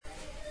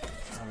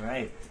All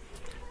right.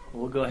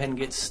 We'll go ahead and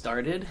get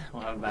started.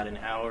 We'll have about an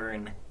hour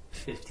and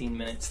 15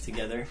 minutes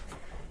together.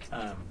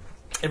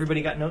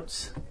 Everybody got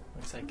notes?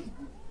 Looks like.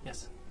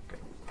 Yes?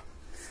 Great.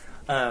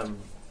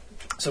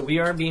 So we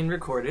are being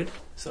recorded.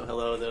 So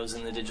hello, those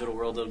in the digital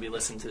world that will be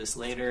listening to this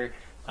later.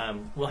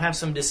 We'll have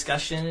some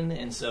discussion,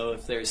 and so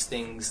if there's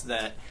things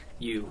that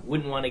you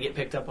wouldn't want to get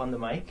picked up on the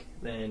mic,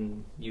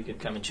 then you could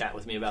come and chat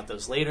with me about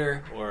those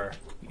later, or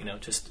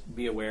just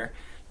be aware.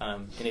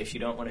 And if you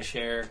don't want to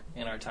share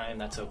in our time,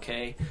 that's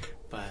okay.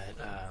 But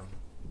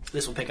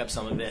this will pick up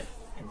some of it,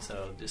 and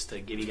so just to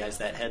give you guys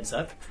that heads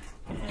up.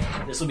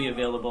 And this will be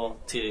available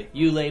to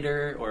you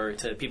later, or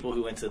to people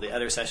who went to the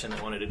other session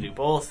that wanted to do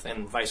both,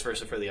 and vice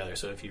versa for the other.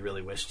 So if you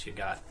really wished you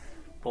got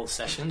both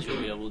sessions,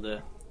 you'll be able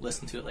to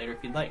listen to it later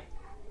if you'd like.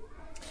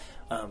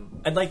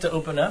 I'd like to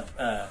open up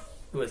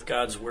with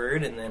God's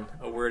Word and then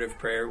a word of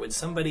prayer. Would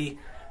somebody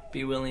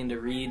be willing to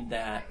read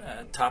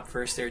that top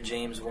verse there,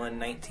 James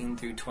 1:19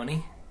 through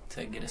 20,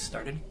 to get us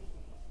started?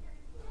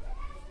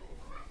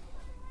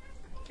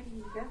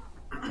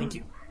 Thank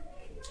you.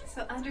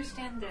 So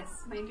understand this,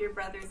 my dear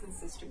brothers and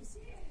sisters.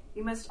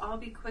 You must all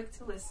be quick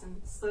to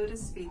listen, slow to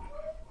speak,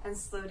 and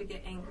slow to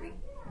get angry.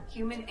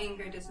 Human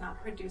anger does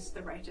not produce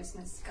the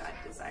righteousness God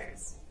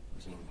desires.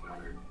 James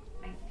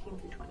 1:19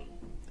 through 20.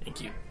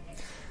 Thank you.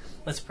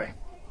 Let's pray.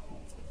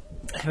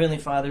 Heavenly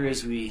Father,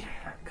 as we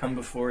come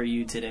before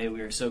you today,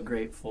 we are so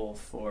grateful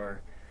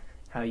for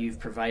how you've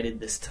provided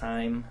this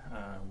time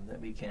that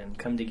we can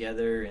come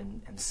together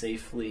and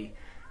safely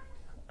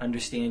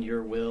understand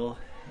your will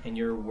and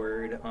your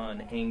word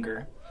on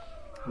anger.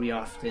 We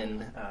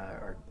often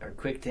are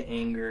quick to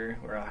anger.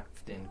 We're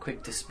often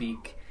quick to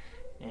speak.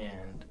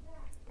 And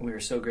we're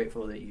so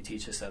grateful that you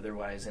teach us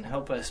otherwise and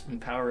help us,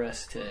 empower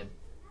us to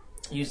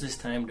use this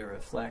time to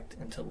reflect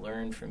and to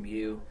learn from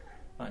you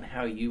on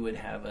how you would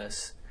have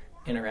us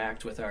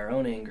interact with our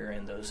own anger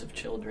and those of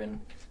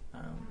children.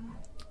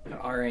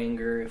 Our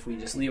anger, if we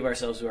just leave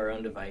ourselves to our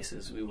own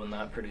devices, we will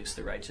not produce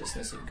the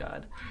righteousness of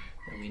God.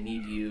 And we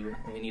need you,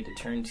 and we need to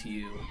turn to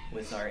you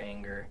with our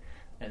anger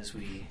as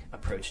we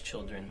approach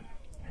children.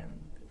 And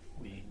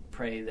we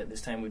pray that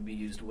this time would be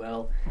used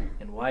well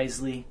and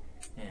wisely,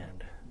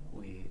 and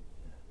we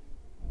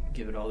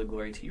give it all the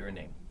glory to your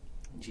name.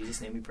 In Jesus'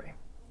 name we pray.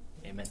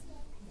 Amen.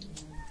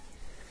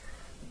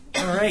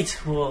 All right.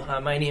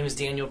 Well, my name is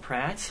Daniel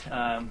Pratt.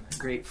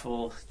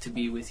 Grateful to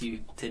be with you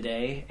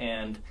today.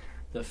 And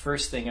the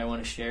first thing I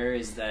want to share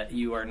is that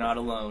you are not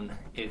alone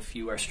if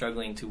you are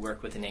struggling to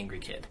work with an angry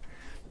kid.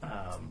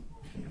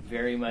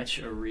 Very much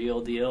a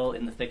real deal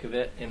in the thick of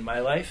it in my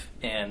life.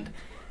 And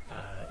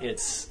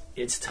it's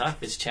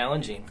tough. It's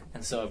challenging.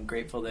 And so I'm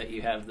grateful that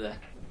you have the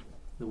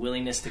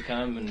willingness to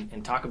come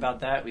and talk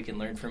about that. We can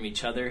learn from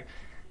each other.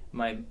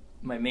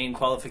 My main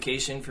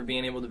qualification for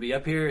being able to be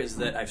up here is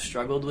that I've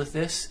struggled with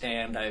this,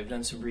 and I've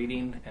done some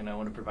reading, and I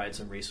want to provide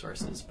some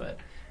resources. But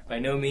by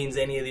no means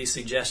any of these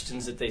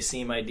suggestions that they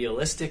seem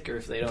idealistic, or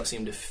if they don't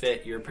seem to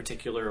fit your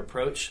particular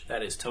approach,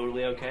 that is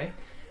totally okay.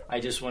 I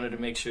just wanted to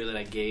make sure that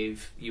I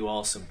gave you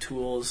all some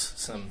tools,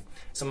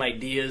 some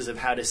ideas of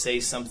how to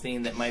say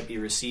something that might be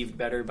received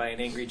better by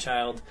an angry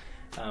child.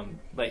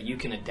 But you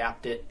can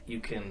adapt it, you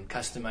can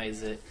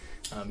customize it,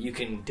 you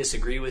can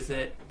disagree with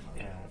it,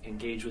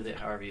 engage with it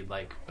however you'd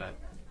like, but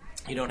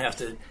you don't have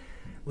to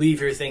leave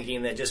here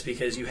thinking that just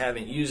because you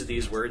haven't used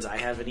these words, I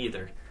haven't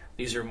either.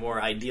 These are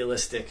more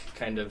idealistic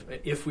kind of,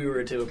 if we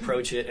were to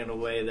approach it in a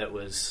way that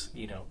was,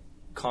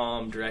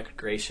 calm, direct,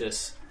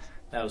 gracious,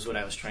 that was what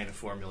I was trying to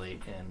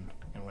formulate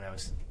and when I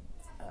was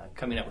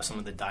coming up with some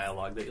of the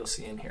dialogue that you'll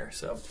see in here.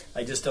 So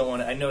I just don't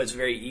want to, I know it's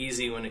very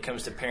easy when it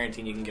comes to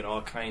parenting, you can get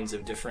all kinds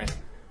of different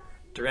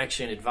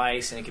direction,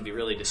 advice, and it can be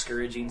really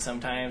discouraging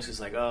sometimes. It's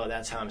like, oh,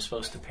 that's how I'm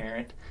supposed to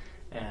parent.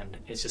 And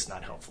it's just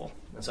not helpful.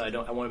 And so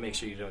I want to make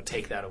sure you don't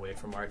take that away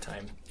from our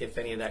time. If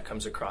any of that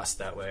comes across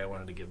that way, I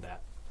wanted to give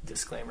that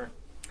disclaimer.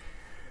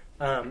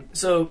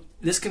 So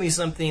this can be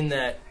something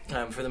that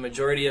for the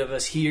majority of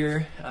us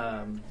here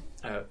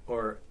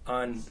or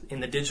in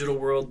the digital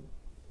world,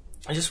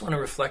 I just want to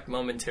reflect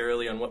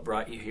momentarily on what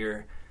brought you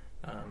here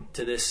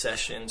to this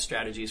session,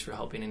 strategies for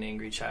helping an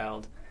angry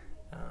child.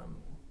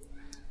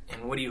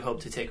 And what do you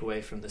hope to take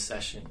away from the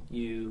session?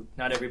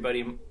 Not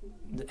everybody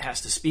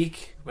has to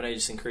speak, but I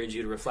just encourage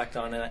you to reflect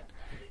on it.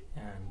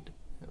 And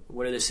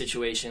what are the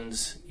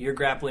situations you're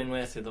grappling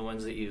with, or the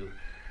ones that you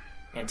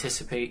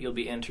anticipate you'll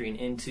be entering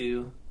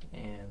into?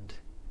 And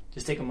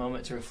just take a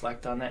moment to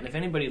reflect on that. And if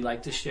anybody would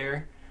like to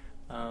share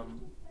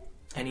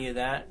any of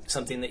that,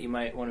 something that you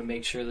might want to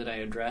make sure that I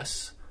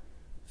address,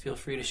 feel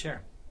free to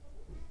share.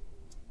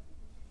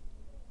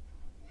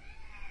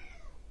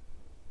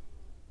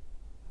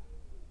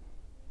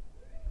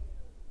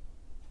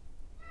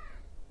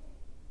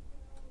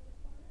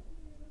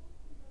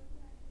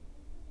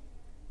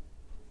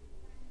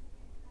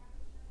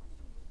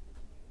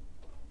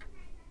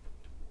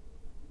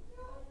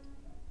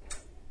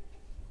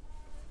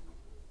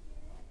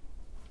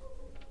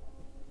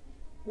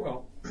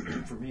 Well,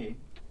 for me,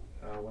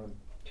 when I'm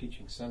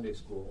teaching Sunday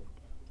school,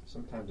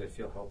 sometimes I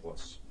feel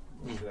helpless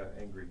with an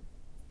angry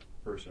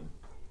person.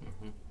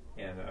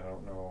 and I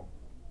don't know.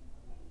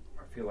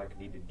 I feel like I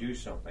need to do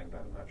something,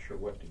 but I'm not sure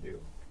what to do.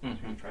 So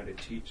I'm trying to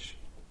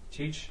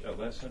teach a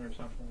lesson or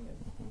something,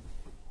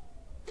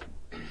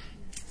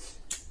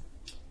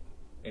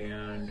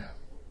 and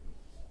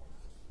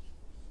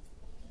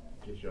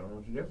just don't know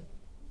what to do.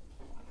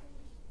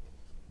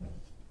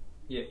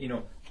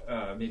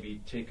 Yeah,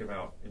 maybe take them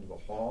out into the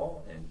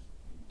hall and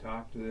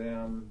talk to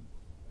them.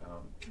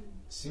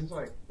 Seems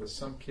like with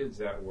some kids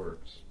that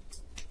works,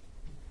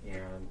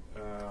 and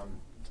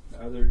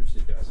others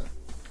it doesn't.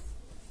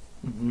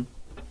 It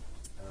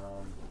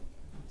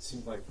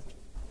seems like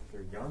if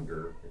they're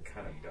younger, it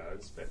kind of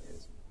does, but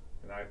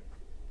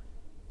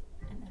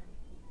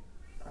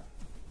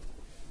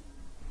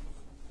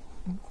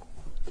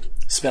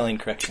Spelling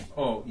correction.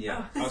 Oh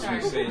yeah, I was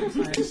going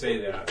to say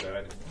that, but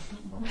I didn't.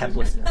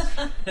 Helplessness.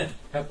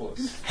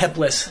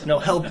 Helpless. No,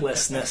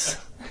 helplessness.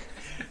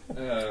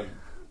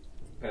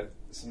 But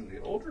some of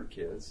the older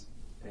kids,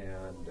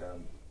 and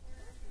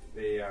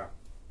they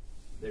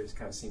just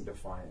kind of seem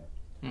defiant.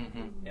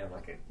 And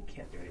like, you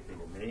can't do anything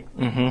to me.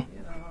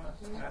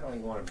 I don't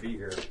even want to be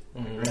here.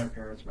 My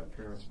grandparents, my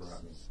parents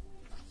brought me.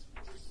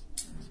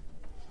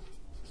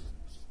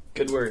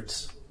 Good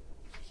words,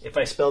 if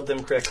I spelled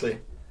them correctly.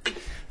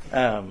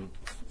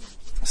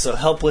 So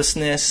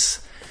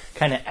helplessness,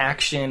 kind of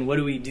action. What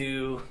do we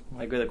do?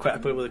 Like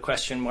put it with a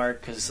question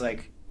mark, because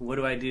like, what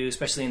do I do,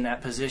 especially in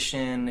that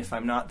position? If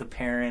I'm not the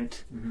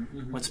parent,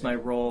 what's my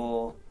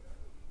role?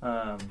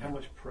 How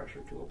much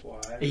pressure to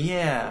apply?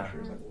 Yeah.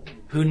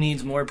 Who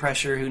needs more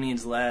pressure? Who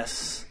needs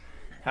less?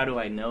 How do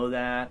I know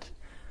that?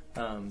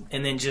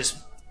 And then just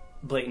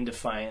blatant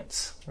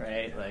defiance,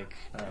 right? Like,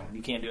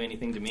 you can't do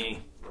anything to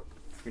me.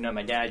 You're not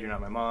my dad. You're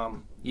not my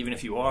mom. Even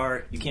if you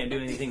are, you can't do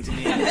anything to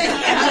me.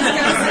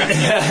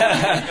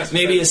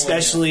 Maybe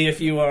especially if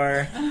you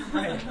are.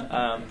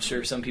 I'm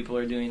sure some people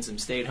are doing some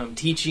stay-at-home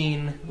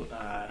teaching.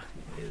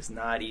 Is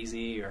not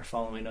easy, or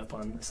following up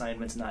on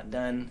assignments not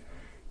done.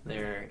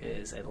 There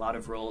is a lot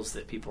of roles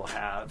that people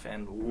have,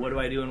 and what do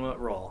I do in what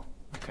role?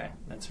 Okay,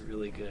 that's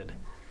really good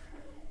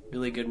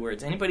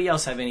words. Anybody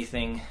else have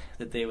anything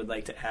that they would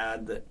like to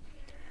add that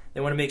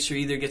they want to make sure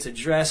either gets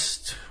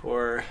addressed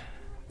or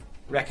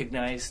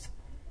recognized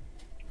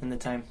in the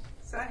time?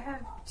 So I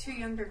have 2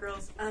 younger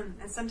girls, and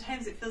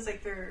sometimes it feels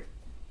like their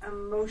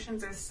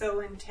emotions are so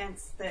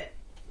intense that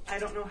I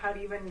don't know how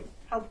to even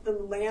help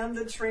them land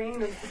the train.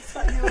 And it's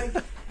like,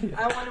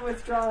 I want to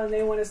withdraw and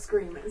they want to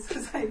scream. It's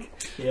just like...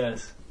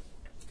 Yes.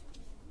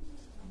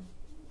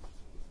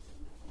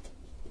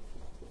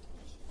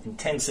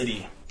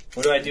 Intensity.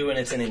 What do I do when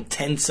it's an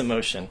intense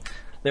emotion?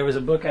 There was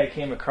a book I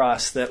came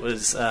across that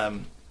was, I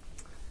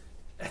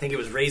think it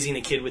was Raising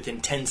a Kid with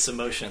Intense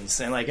Emotions.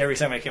 And like every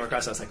time I came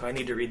across it, I was like, I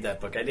need to read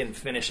that book. I didn't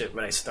finish it,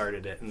 but I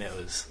started it. And it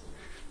was,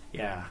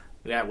 yeah,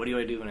 what do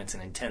I do when it's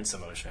an intense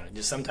emotion? And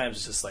just sometimes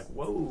it's just like,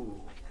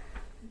 whoa,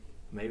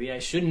 maybe I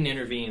shouldn't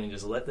intervene and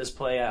just let this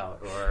play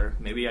out. Or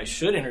maybe I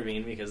should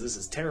intervene because this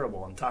is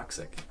terrible and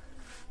toxic.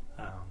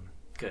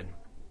 Good.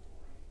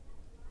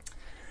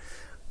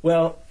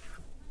 Well,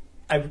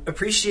 I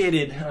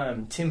appreciated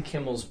Tim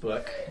Kimmel's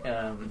book.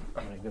 I'm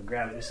going to go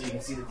grab it just so you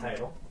can see the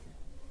title.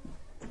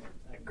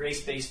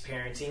 Grace-Based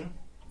Parenting.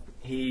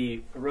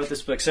 He wrote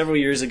this book several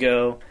years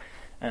ago.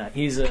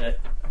 He's a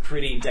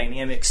pretty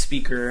dynamic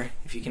speaker.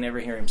 If you can ever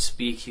hear him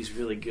speak, he's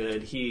really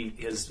good. He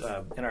is,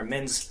 in our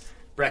men's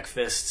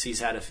breakfasts, he's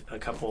had a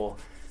couple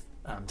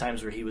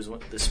times where he was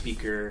the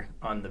speaker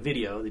on the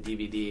video, the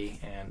DVD,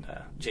 and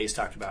Jay's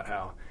talked about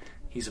how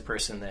he's a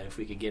person that if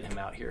we could get him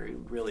out here, he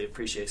would really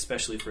appreciate,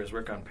 especially for his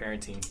work on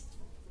parenting.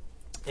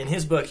 In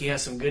his book, he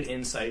has some good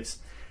insights.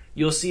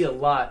 You'll see a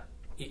lot.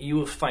 You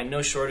will find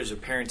no shortage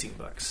of parenting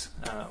books.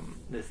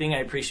 The thing I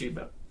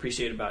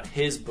appreciate about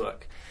his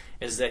book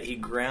is that he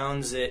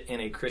grounds it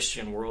in a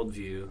Christian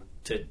worldview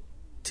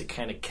to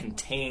kind of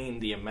contain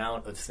the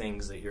amount of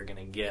things that you're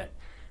going to get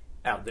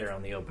out there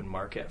on the open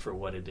market for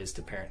what it is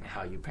to parent and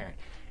how you parent.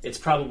 It's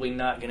probably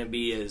not going to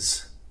be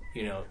as,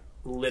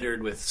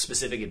 littered with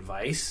specific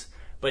advice,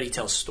 but he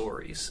tells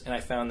stories. And I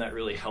found that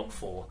really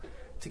helpful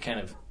to kind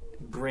of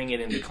bring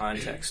it into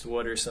context.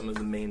 What are some of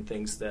the main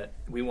things that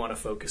we want to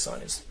focus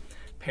on as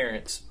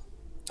parents?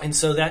 And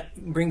so that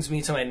brings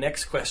me to my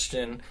next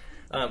question.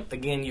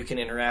 Again, you can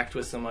interact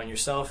with them on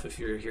yourself if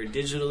you're here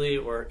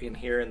digitally or in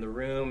here in the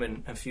room,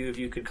 and a few of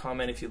you could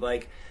comment if you'd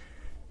like.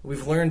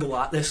 We've learned a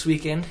lot this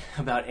weekend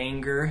about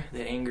anger,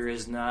 that anger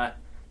is not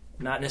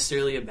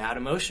necessarily a bad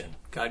emotion.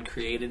 God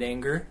created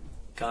anger.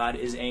 God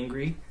is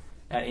angry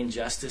at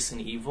injustice and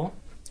evil.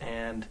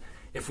 And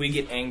if we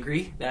get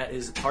angry,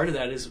 part of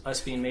that is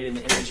us being made in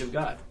the image of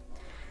God.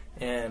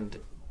 And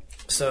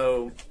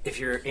so if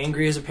you're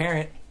angry as a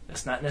parent,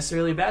 that's not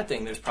necessarily a bad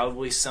thing. There's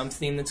probably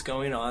something that's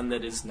going on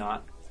that is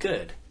not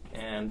good.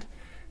 And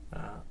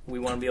we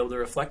want to be able to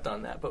reflect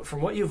on that. But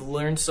from what you've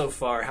learned so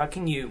far, how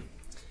can you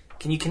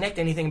connect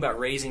anything about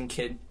raising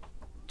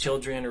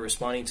children or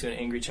responding to an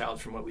angry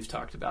child from what we've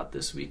talked about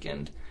this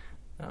weekend?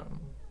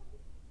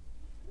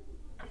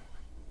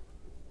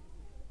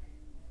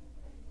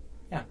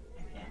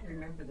 It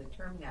remember the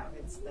term now.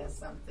 It's the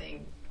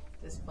something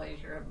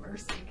displeasure of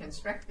mercy,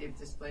 constructive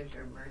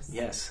displeasure of mercy.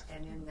 Yes.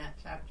 And in that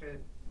chapter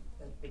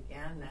that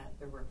began that,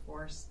 there were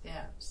 4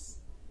 steps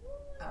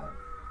of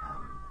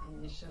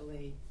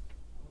initially,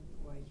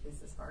 boy,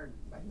 this is hard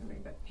by memory,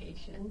 but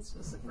patience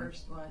was the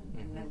first one,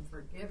 and then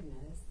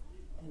forgiveness,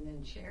 and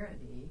then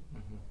charity,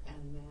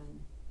 and then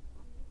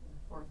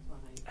the 4th one.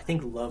 I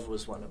think love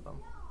was one of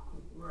them.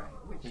 Right,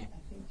 which I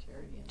think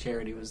charity.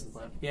 Charity was the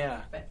love.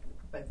 Yeah.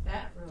 But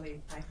that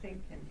really, I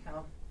think, can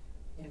help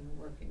in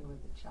working with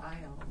a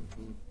child.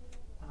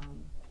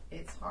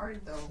 It's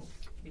hard though,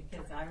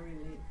 because I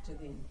relate to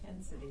the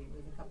intensity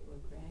with a couple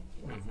of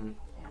grandkids,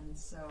 and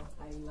so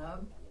I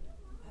love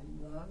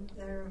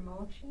their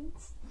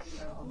emotions,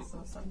 but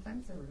also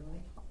sometimes they're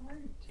really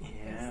hard.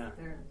 Yeah.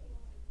 Because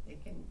they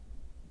can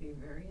be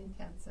very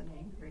intense and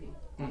angry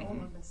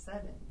all of a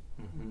sudden.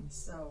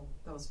 So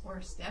those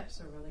 4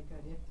 steps are really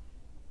good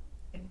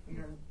if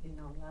you're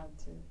allowed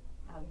to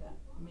have that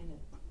minute.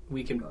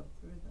 We can go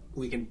through them.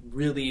 We can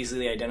really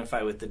easily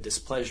identify with the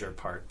displeasure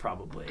part,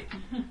 probably,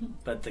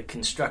 but the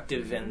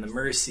constructive and the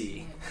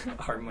mercy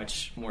are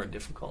much more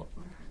difficult.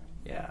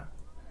 Yeah.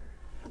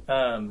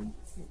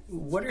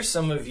 What are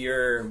some of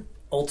your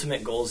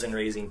ultimate goals in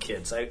raising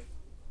kids? I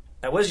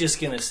was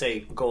just going to say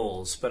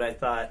goals, but I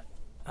thought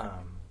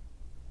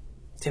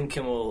Tim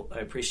Kimmel, I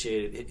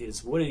appreciate it,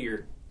 is what are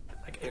your,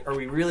 are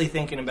we really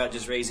thinking about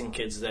just raising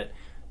kids that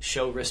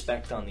show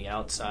respect on the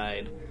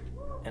outside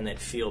and that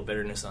feel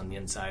bitterness on the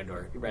inside?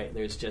 Or, right,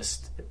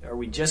 are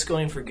we just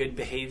going for good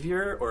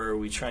behavior, or are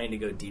we trying to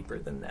go deeper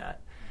than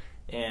that?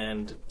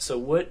 And so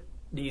what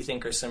do you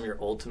think are some of your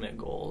ultimate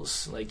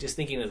goals? Like just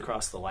thinking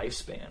across the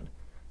lifespan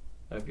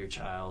of your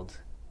child.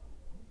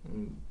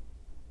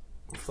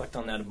 Reflect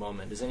on that a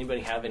moment. Does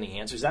anybody have any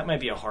answers? That might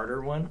be a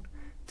harder one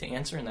to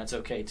answer, and that's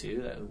okay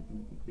too. That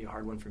would be a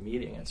hard one for me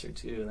to answer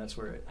too, and that's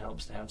where it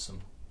helps to have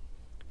some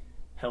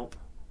help.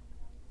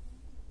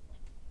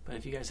 But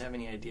if you guys have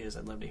any ideas,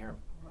 I'd love to hear them.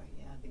 Well,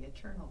 yeah, the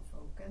eternal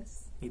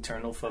focus.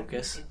 Eternal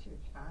focus. It's your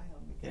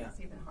child, because it's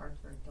even hard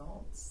for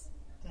adults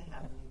to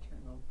have an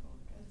eternal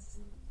focus.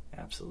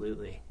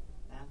 Absolutely.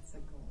 That's a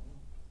goal.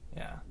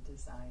 Yeah.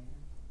 Desire.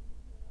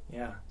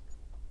 Yeah.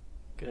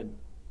 Good.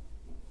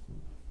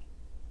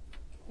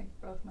 I think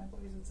for both my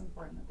boys, it's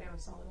important that they have a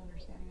solid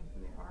understanding of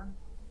who they are.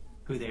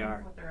 Who they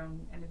are. What their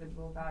own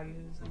individual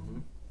values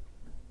and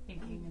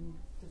thinking and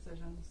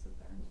decisions, that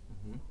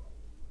they're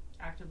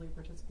actively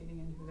participating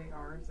in who they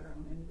are as their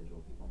own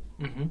individual people.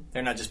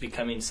 They're not just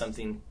becoming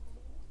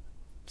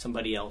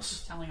somebody else.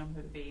 Just telling them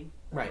who to be.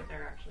 Right.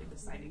 They're actually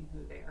deciding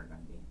who they are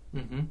going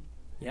to be.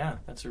 Yeah,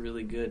 that's a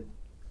really good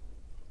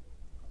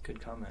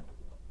comment.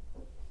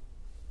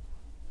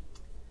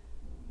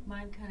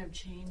 Mine kind of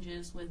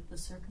changes with the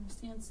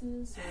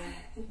circumstances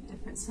or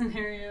different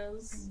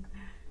scenarios.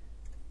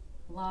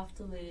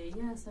 Loftily,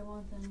 yes, I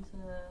want them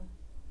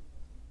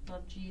to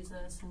love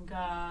Jesus and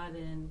God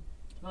and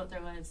devote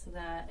their lives to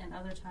that. And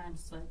other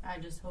times, like, I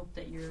just hope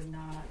that you're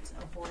not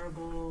a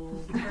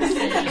horrible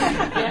person.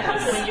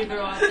 When you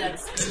grow up,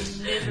 that's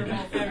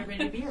miserable for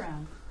everybody to be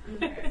around.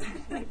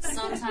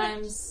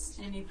 Sometimes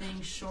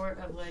anything short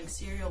of like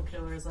serial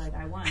killers, like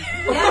I want. I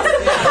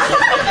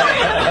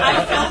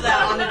feel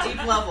that on a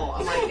deep level.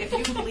 I'm like, if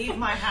you can leave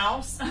my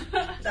house,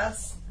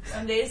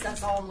 some days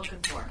that's all I'm looking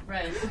for.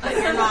 Right. Like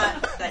you're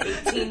not that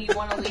 18 you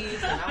want to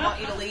leave, and I want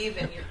you to leave,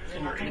 and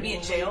you're not going to be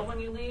in jail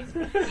when you leave.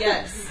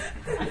 Yes,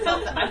 I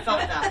felt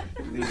that.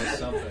 Leave us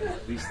something,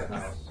 at least the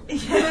house.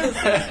 Yes.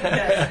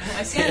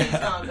 My skin's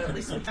gone, but at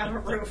least we have a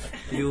roof.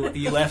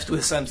 You left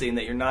with something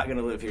that you're not going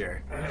to live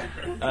here.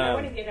 I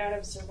want to get out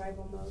of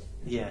survival mode.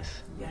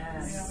 Yes.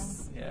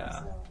 Yeah.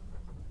 So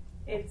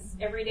it's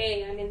every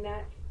day I'm in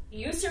that.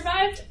 You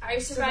survived, I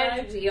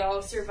survived, we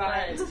all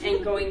survived,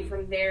 and going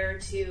from there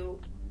to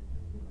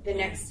the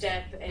next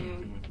step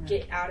and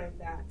get out of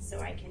that so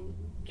I can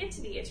get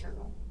to the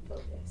eternal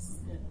focus.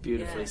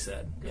 Beautifully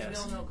said. Because we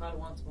all know God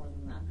wants more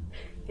than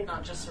that.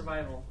 Not just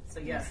survival. So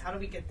yes, how do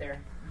we get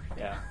there?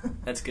 Yeah,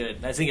 that's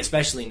good. I think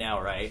especially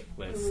now, right,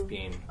 with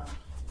being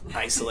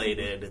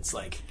isolated, it's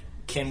like,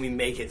 can we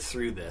make it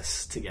through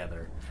this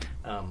together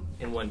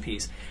in one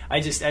piece?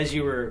 I just, as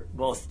you were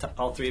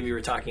all three of you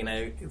were talking,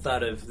 I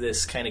thought of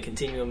this kind of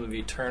continuum of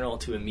eternal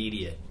to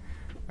immediate,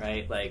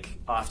 right? Like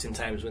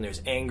oftentimes when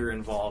there's anger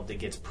involved, it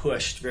gets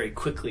pushed very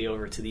quickly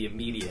over to the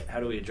immediate. How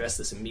do we address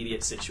this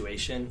immediate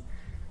situation?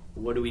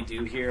 What do we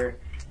do here?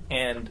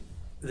 And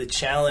the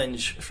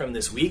challenge from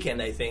this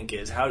weekend, I think,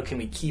 is how can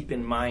we keep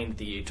in mind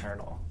the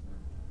eternal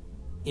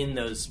in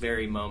those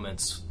very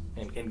moments?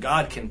 And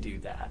God can do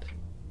that.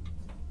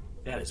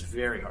 That is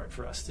very hard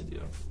for us to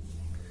do.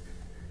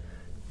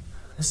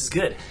 This is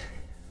good.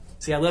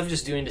 See, I love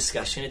just doing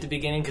discussion at the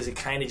beginning because it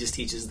kind of just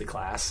teaches the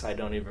class. I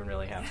don't even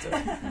really have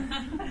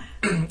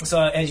to.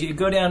 So as you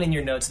go down in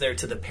your notes there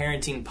to the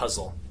parenting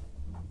puzzle,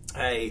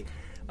 I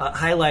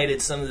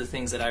highlighted some of the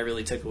things that I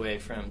really took away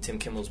from Tim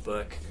Kimmel's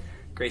book,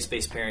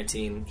 Grace-Based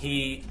Parenting.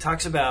 He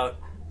talks about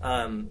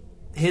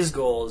his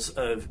goals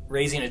of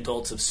raising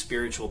adults of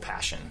spiritual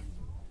passion.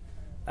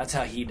 That's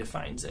how he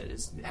defines it,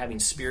 is having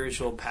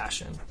spiritual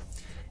passion.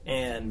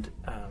 And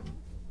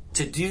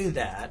to do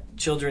that,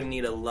 children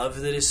need a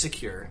love that is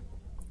secure,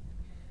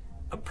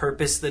 a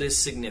purpose that is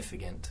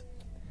significant,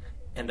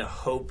 and a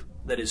hope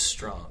that is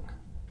strong.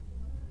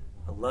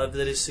 A love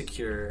that is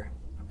secure,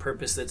 a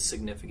purpose that's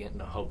significant,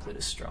 and a hope that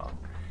is strong.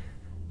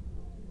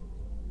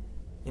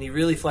 And he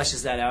really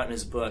fleshes that out in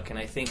his book, and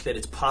I think that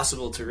it's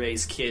possible to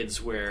raise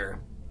kids where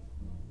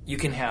you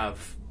can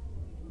have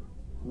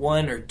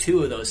one or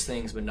two of those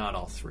things, but not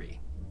all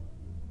three,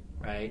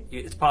 right?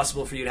 It's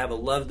possible for you to have a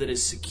love that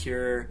is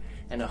secure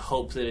and a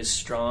hope that is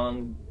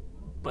strong,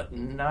 but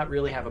not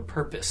really have a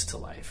purpose to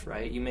life,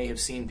 right? You may have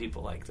seen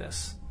people like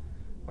this,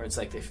 where it's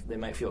like they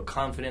might feel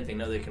confident, they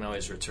know they can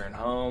always return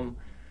home,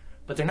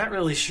 but they're not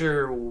really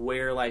sure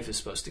where life is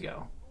supposed to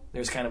go.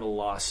 There's kind of a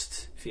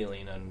lost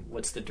feeling on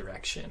what's the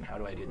direction, how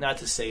do I do it? Not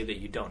to say that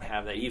you don't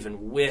have that,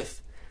 even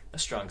with a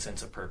strong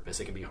sense of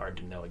purpose. It can be hard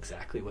to know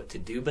exactly what to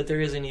do, but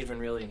there isn't even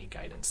really any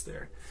guidance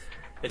there.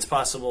 It's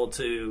possible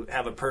to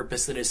have a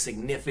purpose that is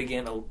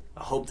significant, a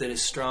hope that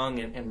is strong,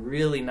 and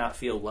really not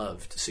feel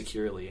loved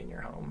securely in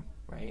your home,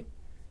 right?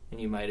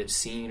 And you might have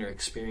seen or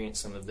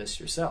experienced some of this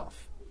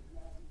yourself,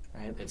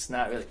 right? It's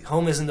not really,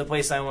 home isn't the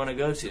place I want to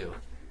go to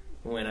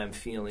when I'm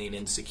feeling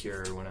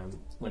insecure,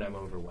 when I'm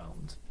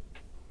overwhelmed.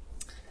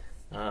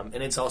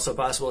 And it's also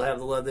possible to have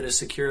the love that is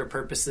secure, a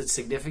purpose that's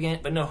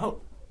significant, but no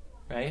hope,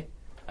 right?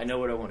 I know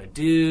what I want to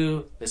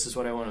do. This is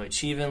what I want to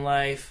achieve in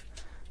life.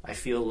 I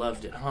feel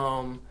loved at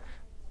home.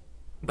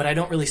 But I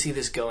don't really see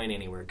this going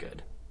anywhere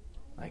good.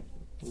 Like,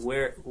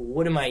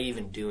 what am I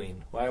even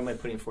doing? Why am I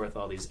putting forth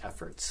all these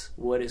efforts?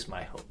 What is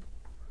my hope?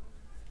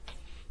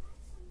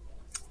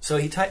 So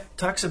he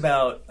talks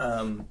about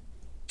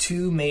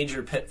two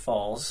major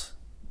pitfalls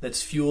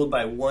that's fueled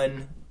by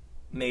one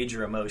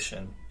major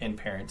emotion in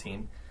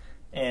parenting.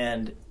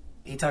 And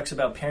he talks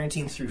about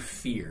parenting through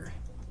fear.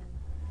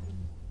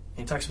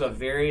 He talks about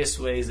various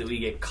ways that we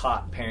get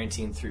caught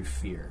parenting through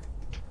fear.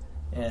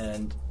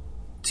 And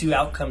two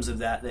outcomes of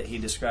that he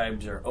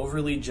describes are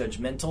overly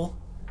judgmental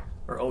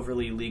or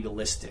overly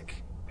legalistic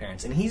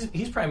parents. And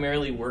he's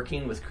primarily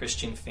working with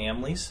Christian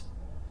families,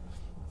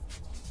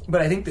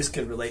 but I think this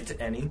could relate to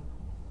any.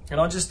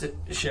 And I'll just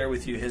share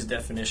with you his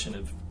definition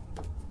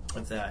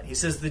of that. He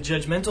says the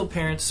judgmental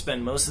parents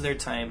spend most of their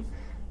time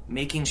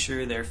making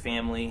sure their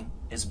family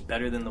is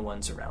better than the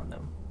ones around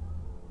them.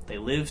 They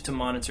live to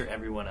monitor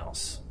everyone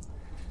else.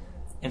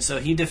 And so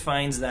he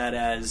defines that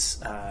as,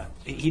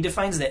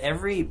 that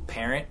every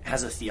parent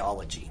has a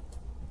theology.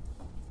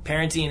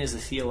 Parenting is a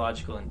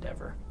theological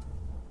endeavor.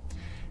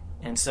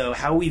 And so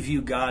how we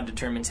view God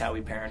determines how we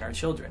parent our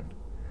children.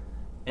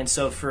 And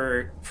so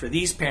for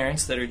these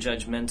parents that are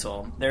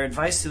judgmental, their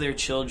advice to their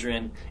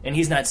children, and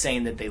he's not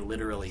saying that they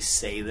literally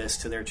say this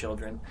to their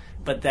children,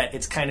 but that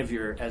it's kind of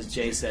your, as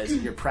Jay says,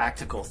 your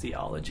practical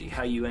theology.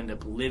 How you end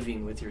up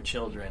living with your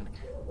children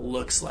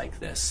looks like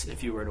this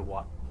if you were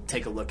to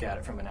take a look at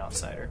it from an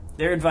outsider.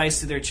 Their advice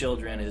to their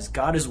children is,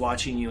 God is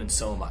watching you and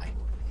so am I.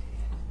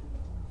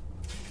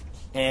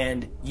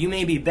 And you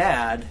may be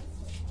bad,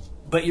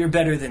 but you're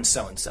better than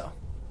so-and-so,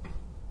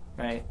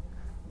 right?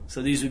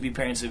 So these would be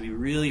parents that would be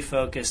really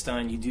focused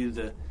on you do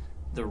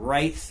the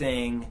right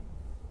thing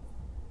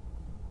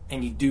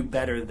and you do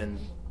better than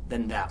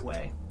that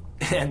way.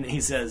 And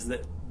he says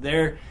that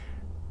their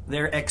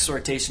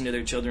exhortation to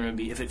their children would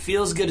be, if it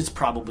feels good, it's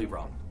probably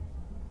wrong.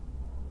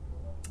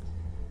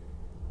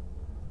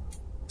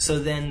 So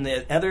then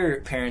the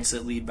other parents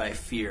that lead by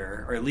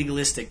fear are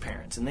legalistic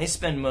parents, and they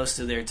spend most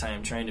of their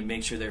time trying to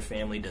make sure their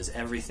family does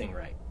everything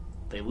right.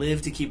 They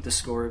live to keep the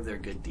score of their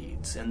good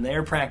deeds, and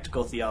their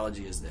practical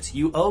theology is this: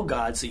 you owe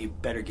God, so you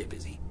better get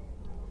busy.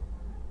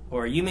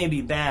 Or you may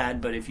be bad,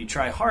 but if you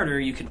try harder,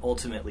 you can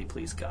ultimately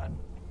please God.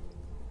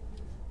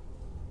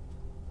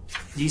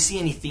 Do you see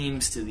any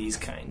themes to these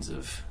kinds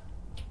of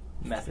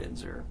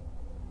methods or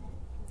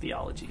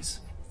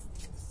theologies?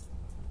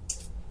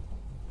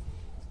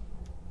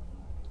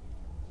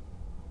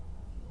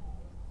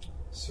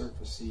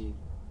 Surfacey,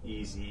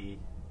 easy,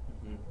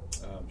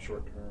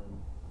 short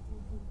term.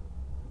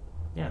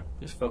 Yeah,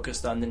 just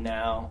focused on the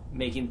now,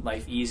 making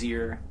life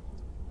easier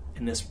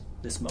in this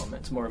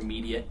moment. It's more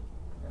immediate.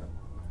 Yeah.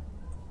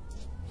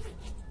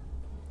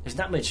 There's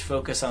not much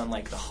focus on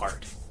like the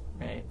heart,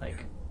 right?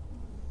 Like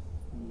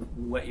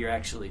what you're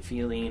actually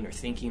feeling or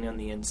thinking on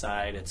the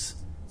inside. It's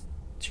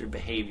your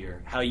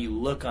behavior. How you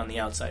look on the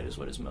outside is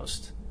what is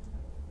most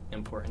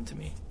important to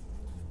me.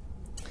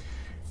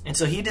 And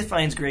so he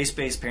defines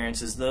grace-based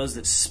parents as those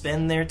that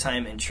spend their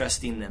time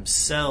entrusting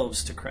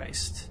themselves to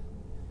Christ.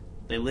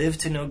 They live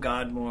to know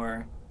God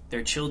more.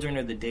 Their children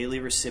are the daily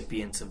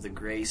recipients of the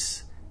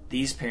grace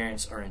these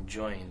parents are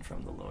enjoying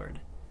from the Lord.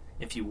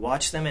 If you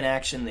watch them in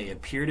action, they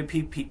appear to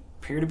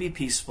be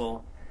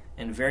peaceful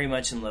and very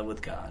much in love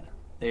with God.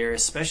 They are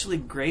especially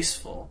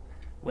graceful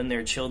when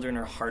their children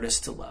are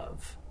hardest to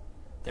love.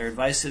 Their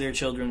advice to their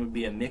children would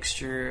be a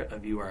mixture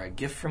of, you are a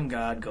gift from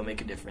God, go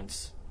make a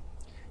difference.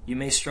 You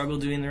may struggle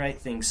doing the right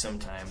things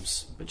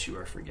sometimes, but you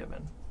are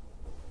forgiven.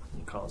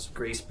 He calls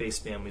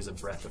grace-based families a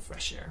breath of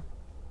fresh air.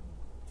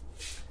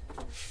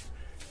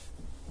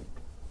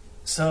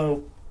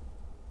 So,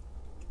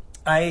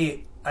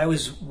 I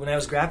was, when I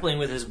was grappling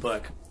with his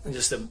book,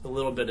 just a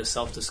little bit of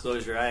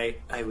self-disclosure,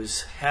 I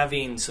was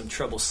having some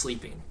trouble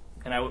sleeping.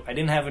 And I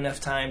didn't have enough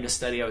time to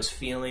study. I was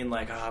feeling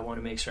like, I want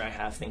to make sure I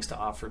have things to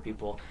offer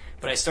people.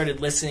 But I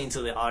started listening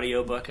to the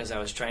audiobook as I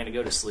was trying to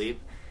go to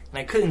sleep. And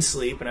I couldn't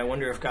sleep, and I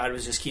wonder if God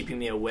was just keeping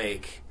me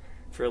awake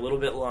for a little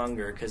bit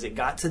longer, because it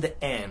got to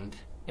the end,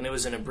 and it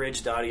was an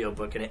abridged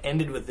audiobook, and it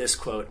ended with this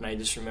quote, and I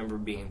just remember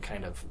being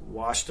kind of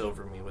washed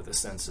over me with a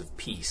sense of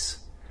peace.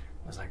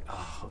 I was like,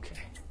 oh,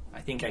 okay, I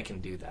think I can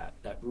do that.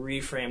 That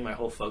reframed my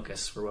whole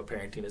focus for what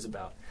parenting is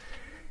about.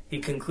 He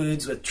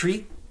concludes with,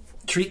 treat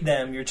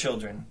them, your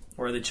children,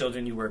 or the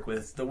children you work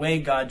with, the way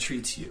God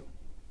treats you.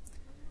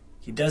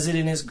 He does it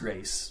in His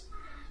grace.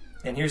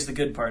 And here's the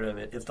good part of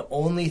it. If the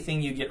only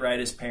thing you get right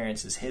as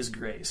parents is His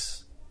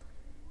grace,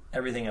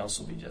 everything else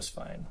will be just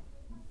fine.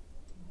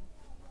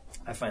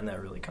 I find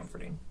that really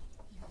comforting.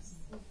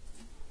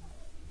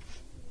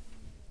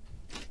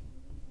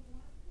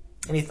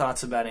 Any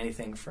thoughts about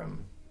anything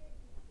from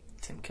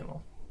Tim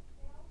Kimmel?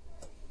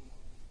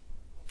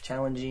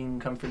 Challenging,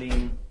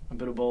 comforting, a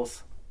bit of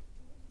both?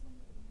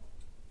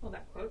 Well,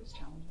 that quote is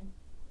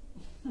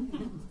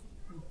challenging.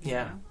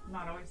 Yeah.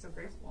 Not always so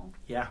graceful.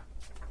 Yeah.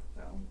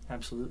 So.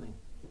 Absolutely.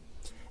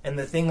 And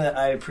the thing that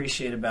I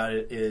appreciate about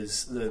it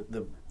is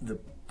the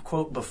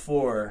quote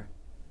before,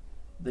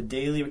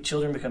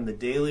 children become the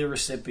daily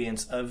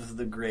recipients of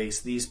the grace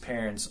these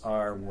parents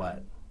are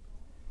what?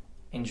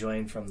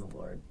 Enjoying from the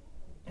Lord.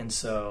 And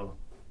so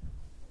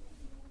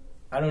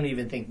I don't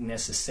even think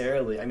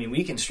necessarily,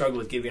 we can struggle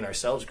with giving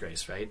ourselves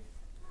grace, right?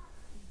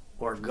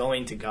 Or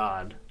going to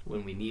God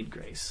when we need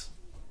grace.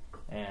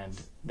 And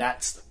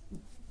that's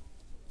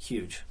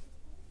huge,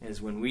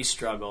 is when we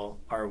struggle,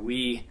 are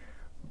we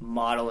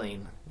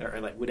modeling, or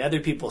like, would other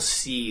people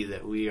see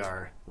that we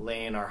are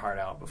laying our heart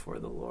out before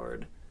the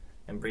Lord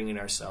and bringing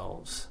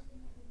ourselves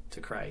to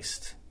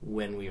Christ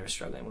when we are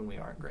struggling, when we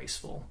aren't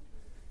graceful?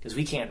 Because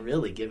we can't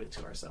really give it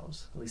to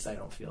ourselves. At least I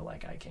don't feel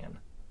like I can.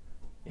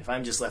 If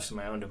I'm just left to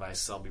my own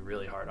devices, I'll be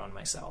really hard on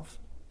myself,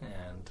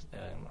 and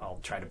I'll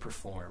try to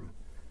perform.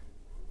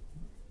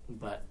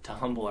 But to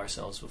humble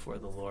ourselves before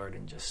the Lord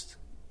and just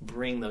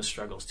bring those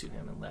struggles to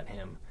Him and let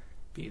Him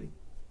be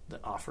the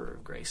offerer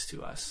of grace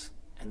to us.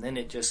 And then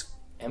it just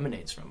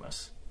emanates from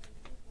us.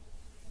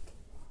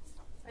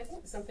 I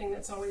think something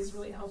that's always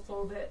really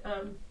helpful that,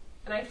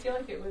 and I feel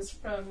like it was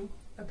from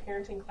a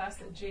parenting class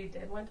that Jay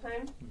did one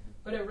time,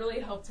 but it really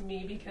helped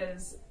me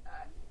because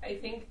I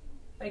think,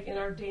 like, in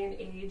our day and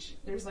age,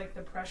 there's like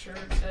the pressure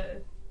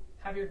to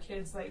have your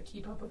kids like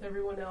keep up with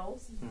everyone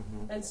else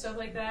and stuff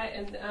like that.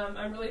 And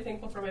I'm really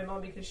thankful for my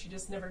mom because she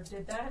just never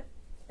did that.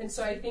 And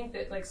so I think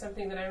that like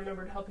something that I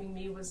remembered helping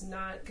me was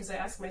not, because I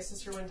asked my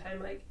sister one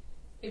time, like,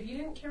 if you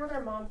didn't care what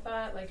our mom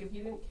thought, like if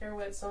you didn't care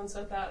what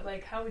so-and-so thought,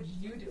 like how would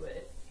you do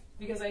it?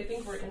 Because I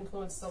think we're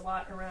influenced a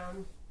lot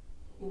around,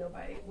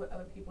 by what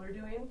other people are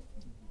doing.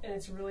 And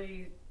it's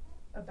really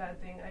a bad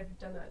thing. I've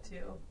done that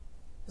too.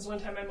 Because one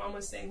time my mom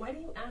was saying, why do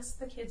you ask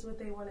the kids what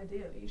they want to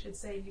do? You should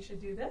say you should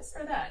do this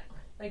or that.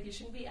 Like you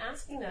shouldn't be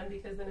asking them,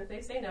 because then if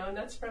they say no, and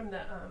that's from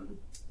the,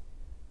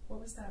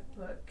 what was that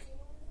book?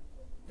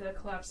 The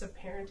Collapse of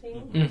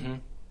Parenting. Mm-hmm.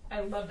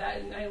 I love that,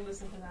 and I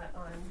listened to that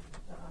on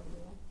the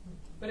audio.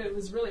 But it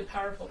was really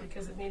powerful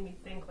because it made me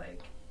think,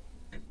 like,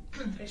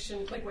 I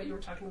shouldn't, like what you were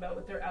talking about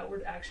with their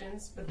outward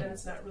actions, but then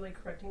it's not really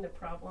correcting the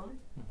problem,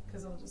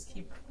 because it'll just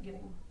keep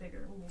getting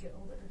bigger when you get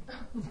older.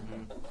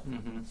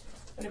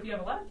 And if you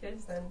have a lot of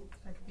kids, then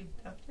that could be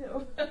tough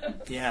too.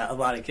 Yeah, a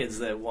lot of kids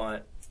that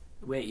want,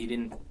 wait, you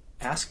didn't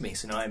ask me,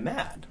 so now I'm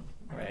mad,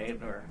 right?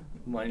 Or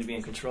wanting to be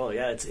in control.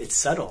 Yeah, it's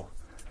subtle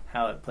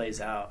how it plays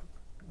out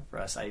for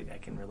us. I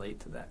can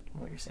relate to that,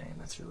 what you're saying.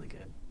 That's really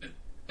good.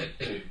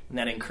 And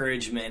that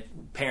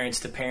encouragement,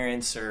 parents to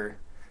parents or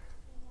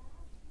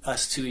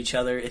us to each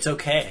other, it's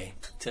okay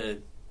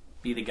to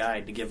be the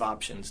guide, to give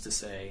options, to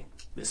say,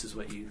 this is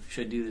what you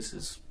should do,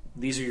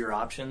 these are your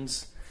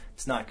options.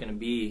 It's not going to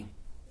be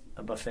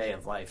a buffet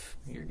of life.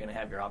 You're going to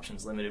have your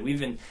options limited. We've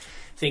been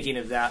thinking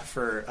of that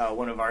for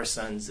one of our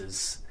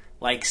sons,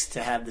 likes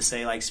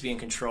to be in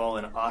control,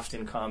 and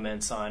often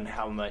comments on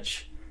how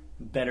much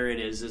better it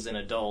is as an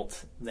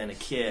adult than a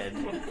kid.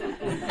 And,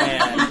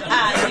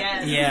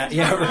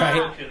 yeah,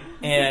 right.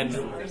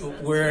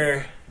 And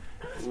we're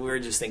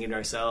just thinking to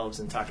ourselves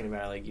and talking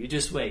about, like, you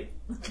just wait.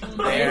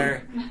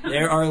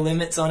 There are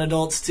limits on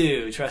adults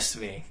too, trust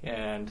me.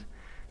 And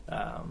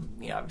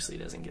he obviously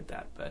doesn't get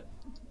that, but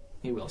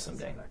he will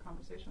someday. I have that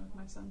conversation with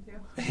my son too.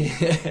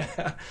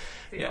 Yeah.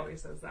 He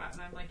always says that,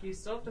 and I'm like, you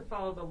still have to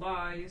follow the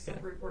law. You still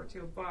have to report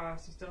to a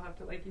boss. You still have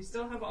to, you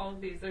still have all of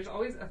these. There's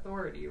always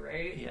authority,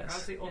 right? Yes.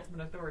 That's the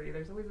ultimate authority.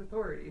 There's always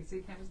authority, so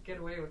you can't just get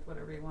away with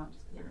whatever you want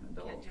just because you're an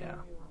adult.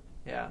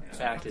 Yeah. In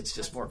fact, it's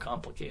just more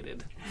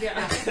complicated.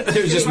 Yeah.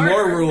 There's just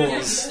more rules.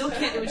 You still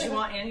can't do what you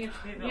want, and you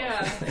have to pay bills.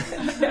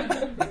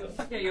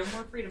 Yeah. Yeah, you have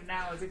more freedom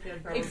now as a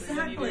kid probably than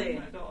you do Exactly. as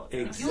an adult. You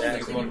only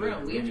Exactly. clean your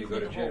room. We have to You go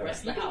clean to the whole jail.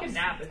 rest You of the can take a house.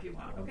 nap if you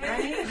want,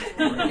 okay?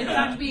 Right? In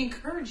fact, we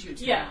encourage you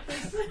to. Yeah.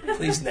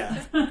 Please now.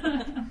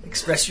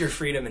 Express your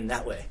freedom in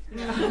that way.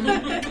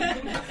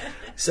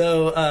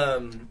 So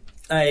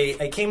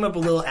I came up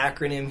with a little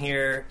acronym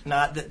here.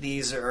 Not that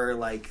these are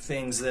like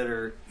things that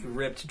are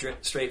ripped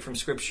straight from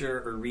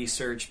scripture or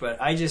research,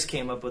 but I just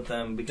came up with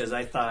them because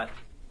I thought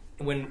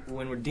when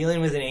we're dealing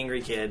with an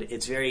angry kid,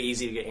 it's very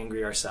easy to get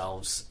angry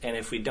ourselves. And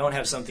if we don't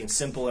have something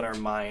simple in our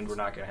mind, we're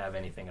not going to have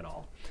anything at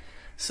all.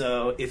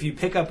 So if you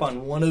pick up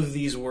on one of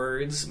these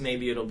words,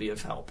 maybe it'll be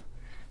of help.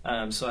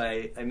 So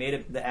I made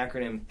it the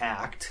acronym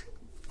ACT,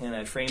 and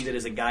I framed it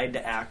as a guide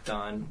to act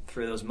on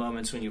for those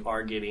moments when you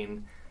are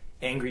getting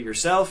angry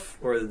yourself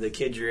or the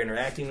kid you're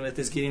interacting with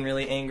is getting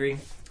really angry.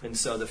 And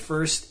so the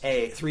first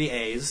three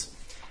A's,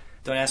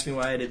 don't ask me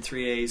why I did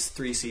 3 A's,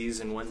 3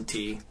 C's, and 1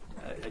 T.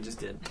 I just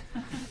did.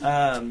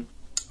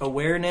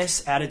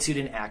 Awareness, attitude,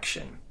 and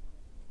action.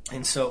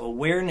 And so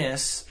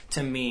awareness,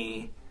 to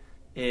me,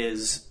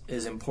 is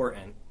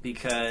important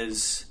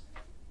because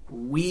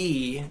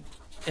we,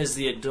 as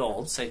the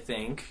adults, I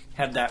think,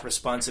 have that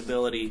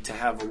responsibility to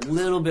have a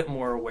little bit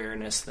more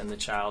awareness than the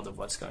child of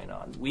what's going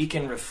on. We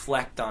can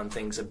reflect on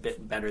things a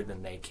bit better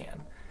than they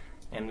can.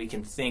 And we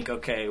can think,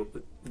 okay,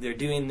 they're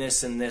doing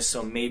this and this,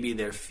 so maybe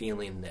they're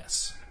feeling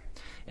this.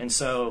 And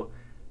so,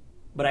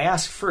 but I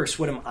ask first,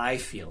 what am I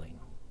feeling?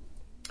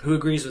 Who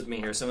agrees with me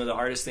here? Some of the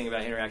hardest thing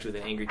about interacting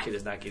with an angry kid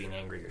is not getting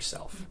angry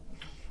yourself.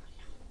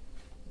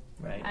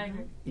 Right? I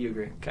agree. You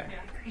agree? Okay.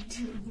 Yeah, I agree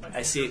too.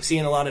 I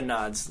seeing a lot of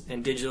nods,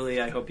 and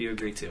digitally I hope you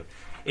agree too.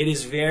 It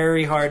is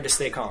very hard to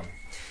stay calm.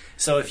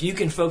 So if you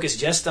can focus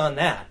just on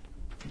that,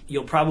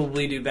 you'll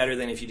probably do better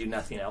than if you do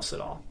nothing else at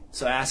all.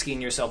 So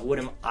asking yourself, what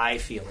am I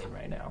feeling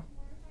right now?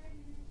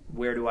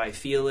 Where do I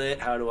feel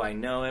it? How do I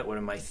know it? What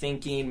am I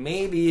thinking?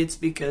 Maybe it's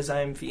because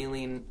I'm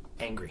feeling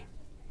angry.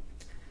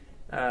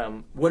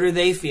 What are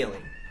they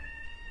feeling?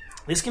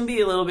 This can be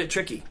a little bit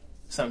tricky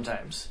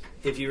sometimes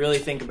if you really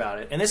think about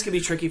it. And this can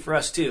be tricky for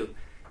us too,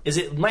 is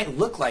it might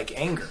look like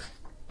anger,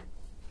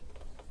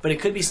 but it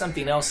could be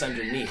something else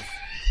underneath.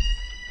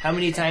 How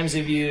many times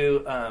have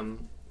you,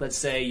 let's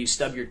say you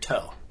stub your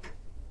toe,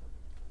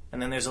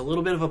 and then there's a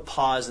little bit of a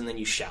pause and then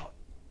you shout?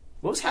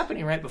 What was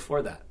happening right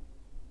before that?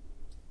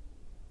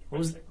 What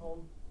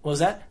was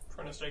that?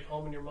 Trying to stay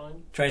calm in your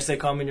mind. Trying to stay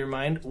calm in your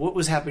mind? What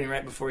was happening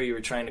right before you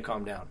were trying to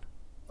calm down?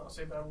 Not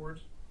say bad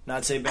words.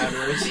 Not say bad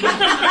words?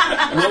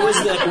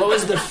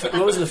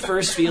 What was the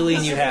first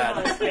feeling you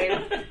had?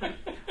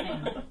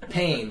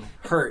 Pain,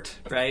 hurt,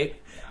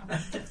 right?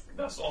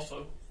 That's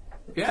also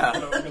Yeah.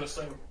 what I was going to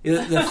say.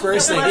 The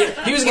first thing,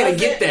 he was going to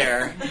get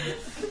there.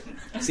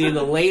 See,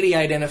 the lady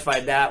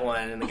identified that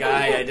one, and the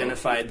guy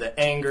identified the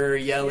anger,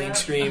 yelling,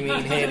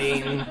 screaming,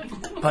 hitting,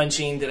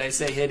 punching. Did I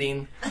say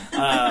hitting?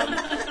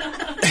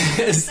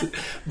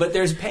 But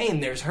there's pain,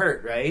 there's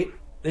hurt, right?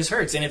 This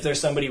hurts. And if there's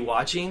somebody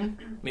watching,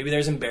 maybe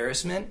there's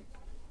embarrassment,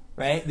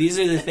 right? These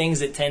are the things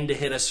that tend to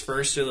hit us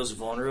first, are those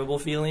vulnerable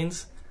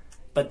feelings,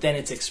 but then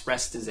it's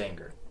expressed as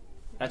anger.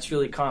 That's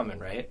really common,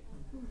 right?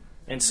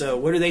 And so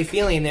what are they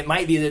feeling? It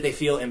might be that they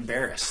feel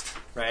embarrassed,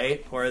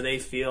 right? Or they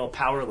feel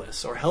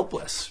powerless or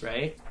helpless,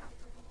 right?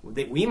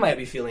 We might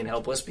be feeling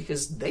helpless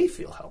because they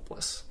feel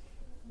helpless,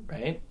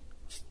 right?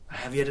 I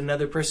have yet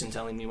another person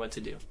telling me what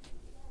to do.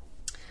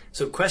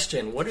 So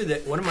question, what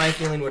am I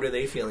feeling? What are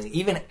they feeling?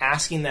 Even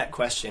asking that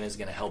question is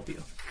going to help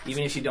you,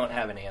 even if you don't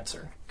have an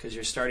answer, because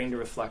you're starting to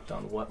reflect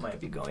on what might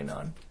be going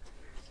on.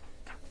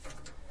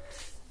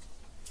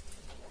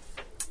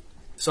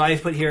 So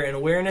I've put here, an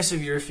awareness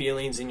of your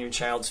feelings and your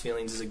child's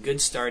feelings is a good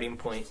starting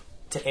point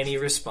to any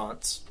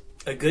response.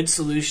 A good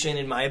solution,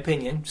 in my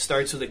opinion,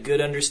 starts with a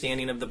good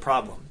understanding of the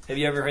problem. Have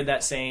you ever heard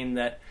that saying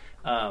that,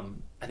 I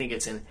think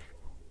it's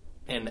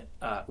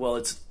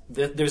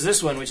there's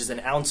this one, which is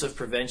an ounce of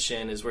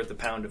prevention is worth a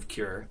pound of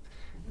cure.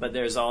 But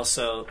there's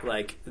also,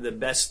 like, the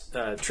best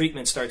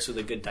treatment starts with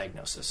a good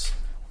diagnosis.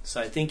 So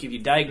I think if you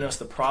diagnose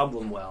the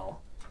problem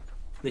well,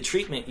 the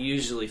treatment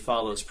usually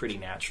follows pretty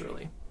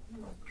naturally.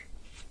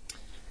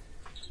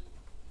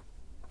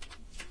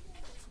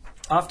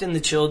 Often the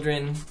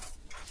children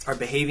are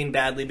behaving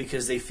badly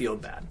because they feel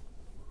bad.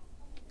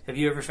 Have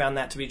you ever found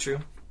that to be true?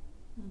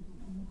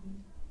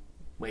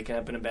 Waking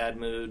up in a bad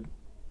mood.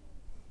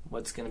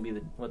 What's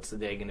the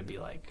day going to be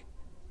like,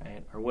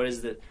 right? Or what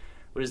is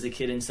the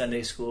kid in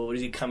Sunday school? What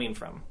is he coming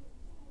from?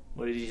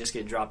 What did he just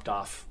get dropped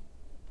off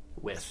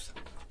with?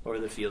 Or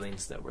the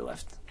feelings that were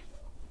left,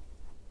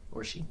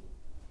 or she?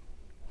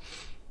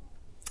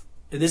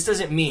 This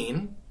doesn't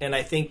mean, and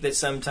I think that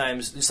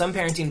sometimes some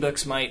parenting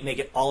books might make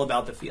it all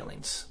about the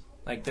feelings.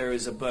 Like there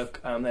was a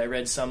book that I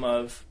read some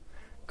of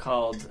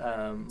called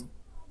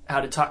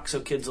How to Talk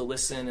So Kids Will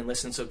Listen and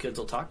Listen So Kids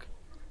Will Talk.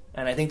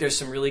 And I think there's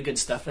some really good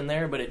stuff in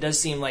there, but it does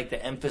seem like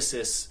the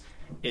emphasis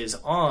is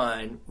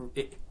on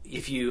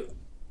if you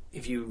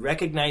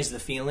recognize the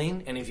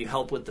feeling and if you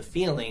help with the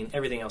feeling,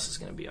 everything else is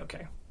going to be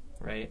okay,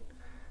 right?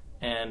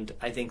 And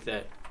I think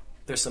that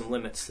there's some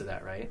limits to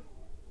that, right?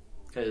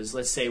 Because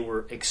let's say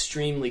we're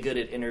extremely good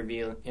at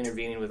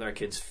intervening with our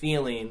kids'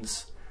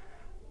 feelings,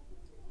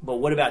 but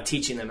what about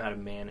teaching them how to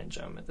manage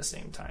them at the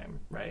same time,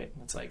 right?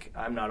 It's like,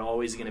 I'm not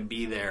always going to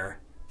be there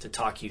to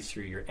talk you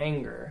through your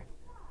anger.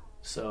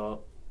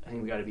 So I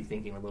think we've got to be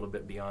thinking a little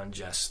bit beyond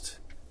just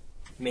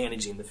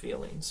managing the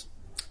feelings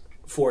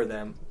for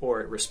them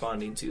or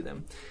responding to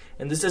them.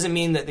 And this doesn't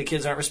mean that the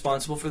kids aren't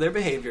responsible for their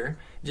behavior.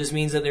 It just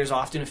means that there's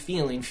often a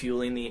feeling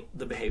fueling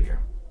the behavior.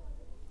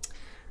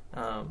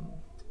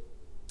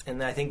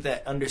 And I think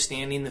that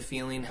understanding the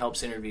feeling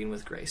helps intervene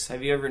with grace.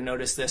 Have you ever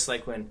noticed this,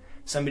 like when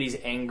somebody's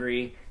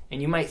angry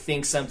and you might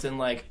think something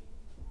like,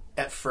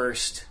 at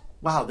first,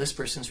 wow, this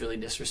person's really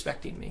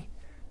disrespecting me,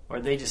 or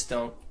they just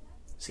don't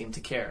seem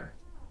to care.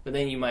 But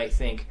then you might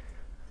think,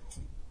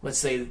 let's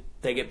say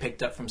they get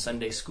picked up from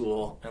Sunday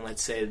school, and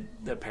let's say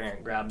the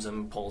parent grabs them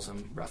and pulls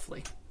them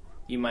roughly.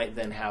 You might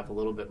then have a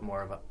little bit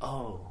more of a,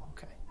 oh,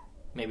 okay,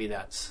 maybe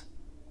that's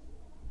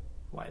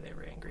why they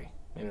were angry.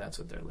 Maybe that's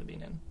what they're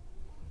living in.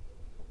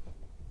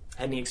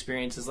 Any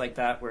experiences like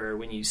that where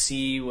when you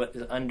see what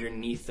is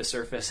underneath the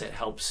surface, it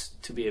helps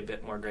to be a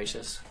bit more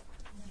gracious?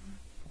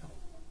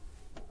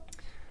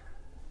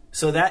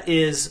 So that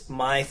is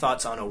my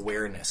thoughts on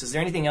awareness. Is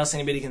there anything else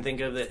anybody can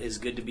think of that is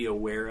good to be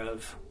aware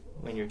of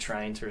when you're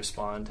trying to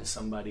respond to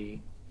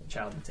somebody, a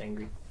child that's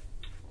angry?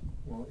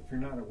 Well, if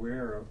you're not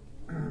aware of,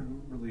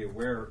 really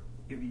aware,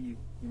 you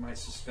might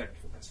suspect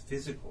that's a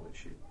physical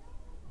issue.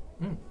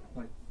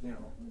 Like,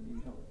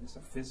 it's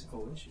a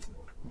physical issue.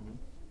 Mm-hmm.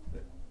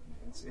 But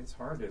it's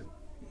hard to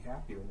be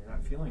happy when you're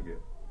not feeling good.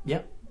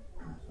 Yep.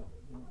 So,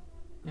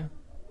 yeah.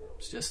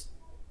 It's just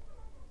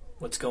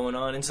what's going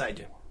on inside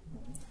you.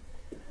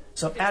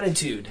 So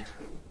attitude.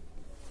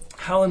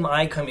 How am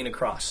I coming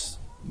across?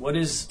 What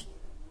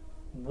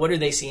are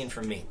they seeing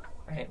from me?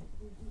 Right?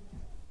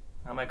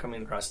 How am I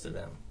coming across to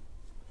them?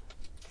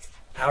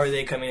 How are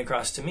they coming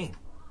across to me?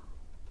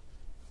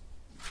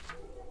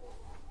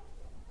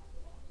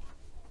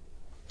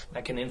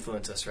 That can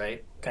influence us,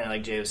 right? Kind of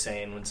like Jay was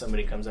saying, when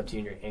somebody comes up to you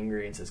and you're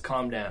angry and says,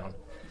 calm down,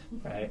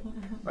 right?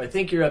 Or I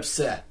think you're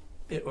upset,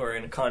 or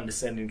in a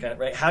condescending kind of,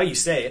 right? How you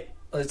say it,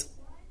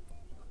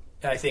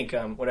 I think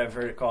what I've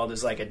heard it called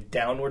is like a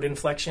downward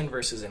inflection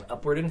versus an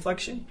upward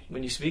inflection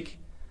when you speak.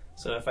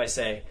 So if I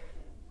say,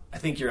 I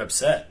think you're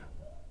upset,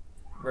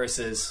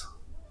 versus,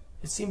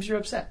 it seems you're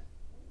upset.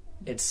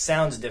 It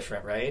sounds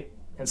different, right?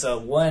 And so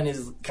one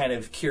is kind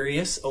of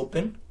curious,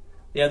 open.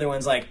 The other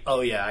one's like, oh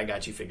yeah, I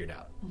got you figured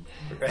out,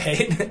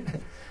 right?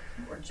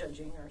 Or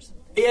judging or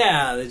something.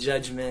 Yeah, the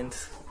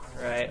judgment,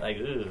 right? Like,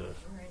 ooh.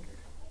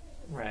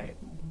 Right.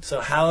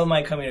 So how am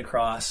I coming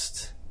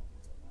across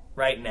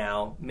right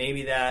now?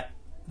 Maybe that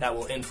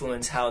will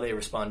influence how they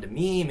respond to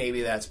me.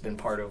 Maybe that's been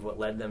part of what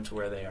led them to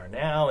where they are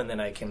now, and then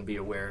I can be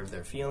aware of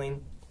their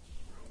feeling.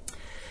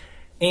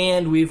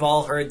 And we've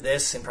all heard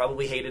this and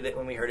probably hated it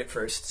when we heard it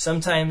first.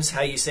 Sometimes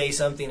how you say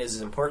something is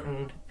as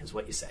important as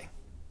what you say.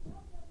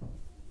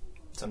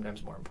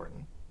 Sometimes more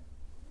important.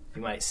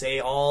 You might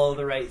say all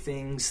the right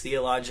things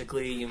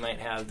theologically. You might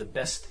have the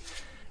best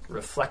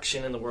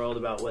reflection in the world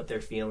about what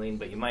they're feeling,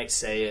 but you might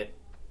say it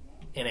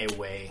in a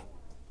way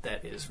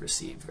that is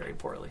received very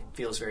poorly,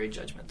 feels very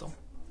judgmental.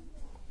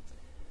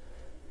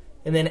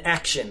 And then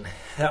action.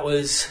 That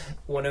was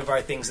one of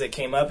our things that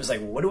came up, is like,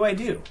 what do I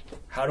do?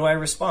 How do I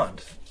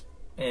respond?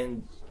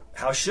 And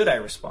how should I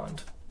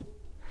respond?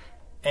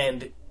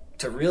 And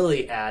to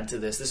really add to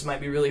this might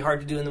be really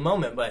hard to do in the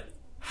moment, but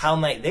how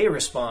might they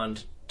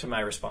respond to my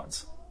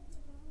response?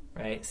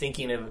 Right?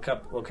 Thinking of a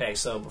couple, okay,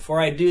 so before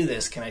I do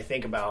this, can I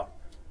think about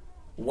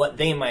what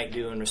they might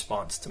do in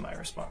response to my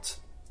response?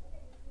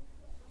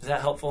 Is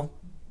that helpful?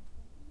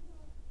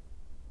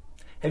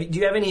 Do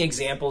you have any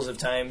examples of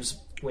times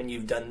when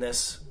you've done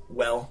this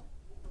well?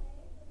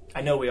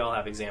 I know we all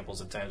have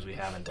examples of times we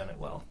haven't done it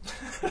well.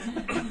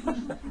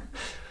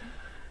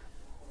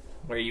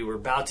 Where you were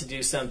about to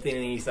do something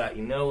and you thought,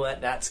 you know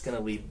what, that's going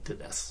to lead to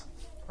this.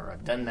 Or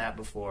I've done that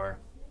before.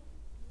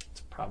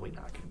 It's probably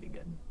not going to be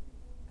good.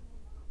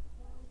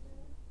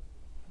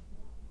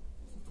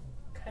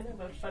 Kind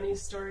of a funny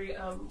story.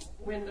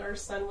 When our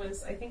son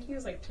was, I think he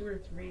was like 2 or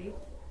 3,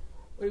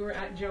 we were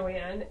at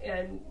Joanne,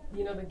 and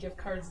you know the gift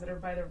cards that are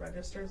by the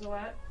registers a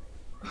lot?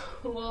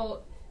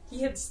 Well,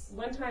 he had,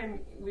 one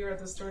time we were at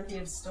the store and he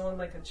had stolen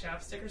like a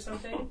chapstick or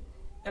something,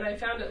 and I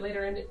found it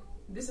later, and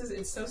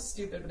it's so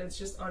stupid, but it's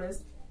just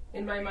honest.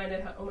 In my mind,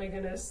 I thought, oh my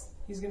goodness,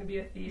 he's going to be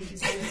a thief.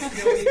 He's going to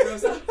steal when he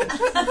grows up.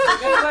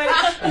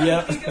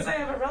 Because I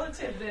have a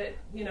relative that,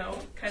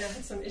 kind of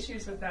had some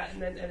issues with that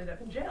and then ended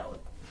up in jail.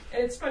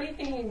 And it's funny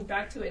thinking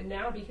back to it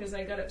now, because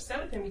I got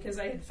upset with him because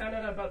I had found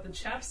out about the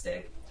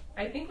chapstick,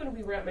 I think when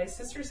we were at my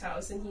sister's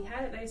house, and he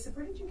had it, and I said,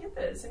 where did you get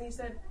this? And he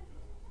said,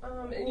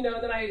 and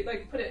then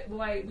I put it,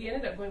 we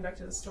ended up going back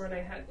to the store, and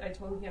I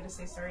told him he had to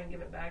say sorry and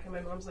give it back, and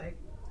my mom's like,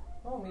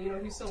 oh,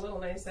 he's so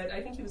little, and I said,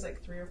 I think he was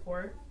like 3 or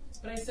 4,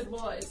 but I said,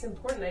 well, it's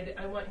important,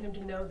 I want him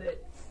to know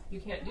that you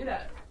can't do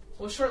that.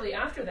 Well, shortly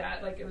after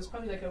that, it was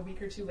probably like a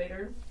week or 2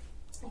 later,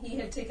 he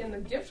had taken the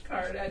gift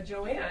card at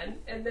Joanne,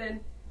 and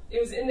then it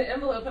was in the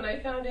envelope, and I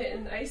found it,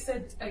 and I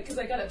said, because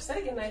I got upset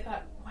again, and I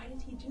thought, why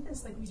did he do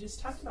this? Like, we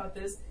just talked about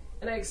this.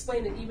 And I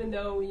explained that even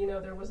though, you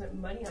know, there wasn't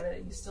money on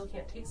it, you still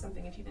can't take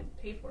something if you didn't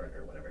pay for it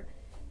or whatever.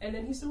 And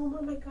then he said, well,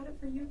 Mom, I got it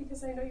for you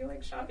because I know you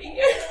like shopping.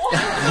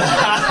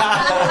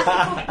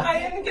 I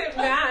didn't get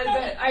mad,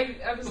 but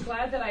I was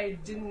glad that I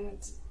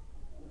didn't,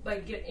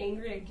 like, get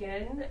angry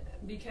again,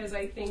 because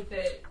I think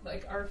that,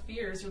 like, our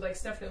fears are, like,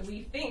 stuff that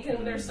we think,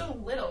 and they're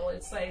so little.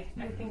 It's like,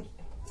 I think,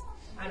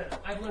 I don't know,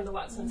 I've learned a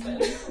lot since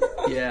then.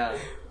 Yeah.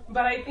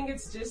 But I think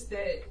it's just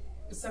that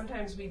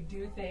sometimes we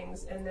do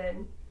things, and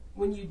then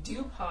when you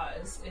do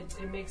pause,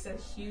 it makes a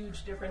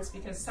huge difference,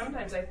 because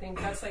sometimes I think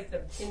that's like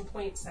the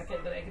pinpoint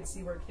second that I can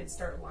see where kids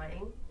start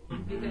lying.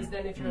 Because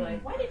then if you're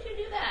like, why did you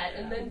do that?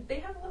 And then they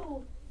have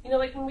little, you know,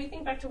 like when we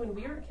think back to when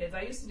we were kids,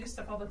 I used to do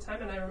stuff all the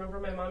time, and I remember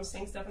my mom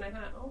saying stuff, and I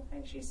thought, oh,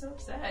 okay, she's so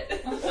upset.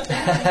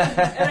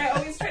 And I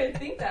always try to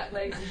think that,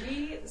 like,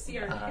 we see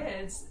our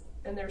kids,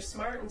 and they're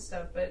smart and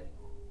stuff, but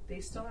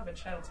they still have a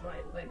child's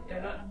mind. Like,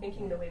 they're not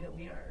thinking the way that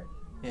we are.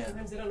 Yeah.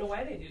 Sometimes they don't know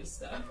why they do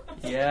stuff.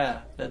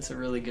 Yeah, that's a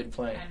really good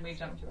point. And we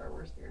jump to our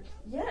worst fears.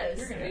 Yes.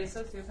 You're going to be a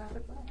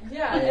sociopathic.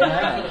 Yeah, and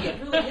I think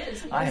it really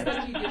is, because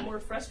then you get more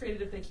frustrated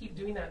if they keep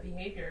doing that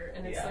behavior,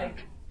 and it's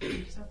like, you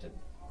just have to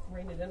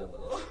rein it in a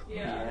little.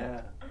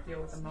 Yeah. Deal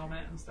with the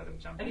moment instead of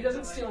jumping. And he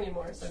doesn't steal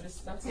anymore, so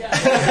just, that's So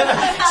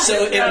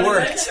it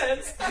worked.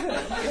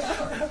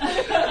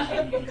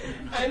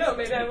 I know,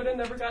 maybe I would have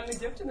never gotten a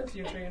gift in the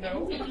future, you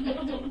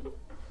know?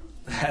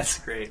 That's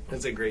great.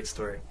 That's a great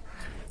story.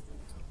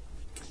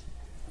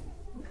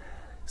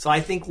 So I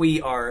think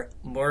we are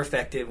more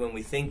effective when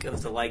we think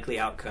of the likely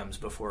outcomes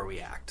before we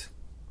act.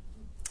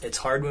 It's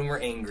hard when we're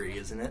angry,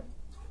 isn't it?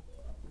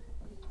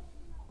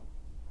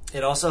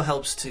 It also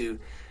helps to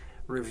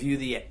review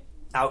the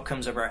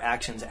outcomes of our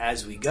actions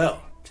as we go,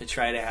 to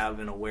try to have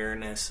an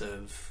awareness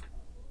of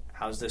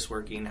how's this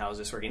working.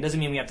 It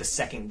doesn't mean we have to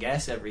second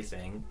guess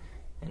everything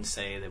and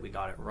say that we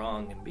got it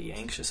wrong and be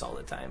anxious all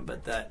the time,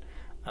 but that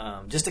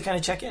just to kind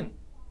of check in.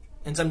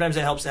 And sometimes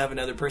it helps to have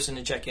another person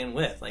to check in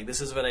with. Like, this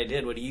is what I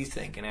did, what do you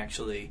think? And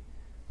actually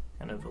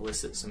kind of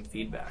elicit some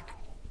feedback.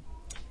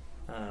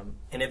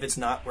 And if it's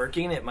not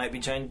working, it might be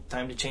time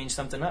to change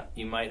something up.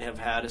 You might have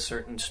had a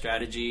certain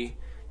strategy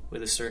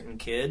with a certain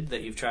kid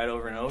that you've tried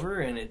over and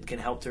over, and it can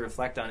help to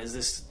reflect on, is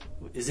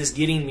this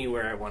getting me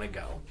where I want to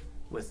go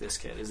with this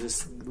kid? Is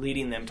this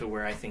leading them to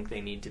where I think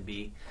they need to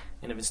be?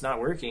 And if it's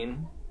not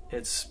working,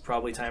 it's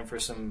probably time for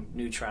some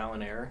new trial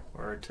and error,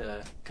 or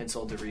to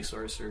consult a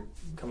resource or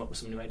come up with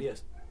some new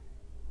ideas.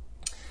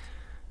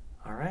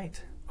 All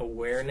right.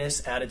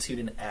 Awareness, attitude,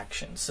 and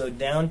action. So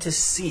down to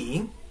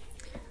C,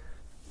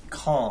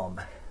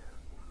 calm.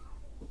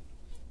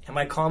 Am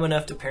I calm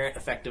enough to parent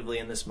effectively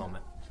in this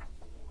moment?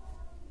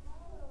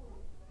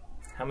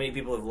 How many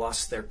people have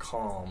lost their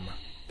calm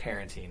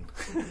parenting?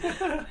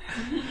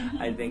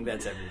 I think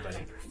that's everybody.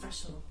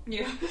 Professional.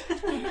 Yeah.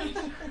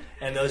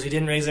 And those who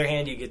didn't raise their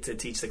hand, you get to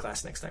teach the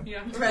class next time.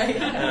 Yeah.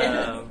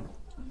 Right.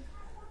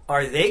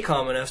 Are they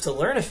calm enough to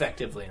learn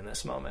effectively in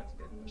this moment?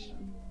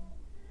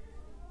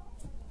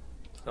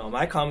 So am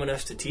I calm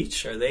enough to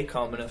teach? Are they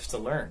calm enough to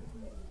learn?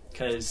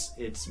 Because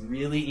it's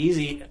really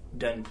easy,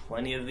 done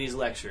plenty of these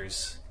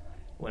lectures,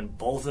 when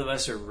both of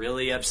us are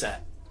really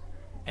upset.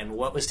 And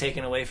what was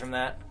taken away from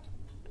that?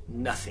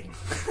 Nothing.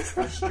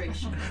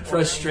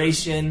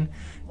 Frustration,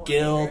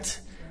 guilt,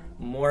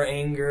 more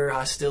anger,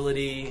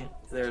 hostility.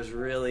 There's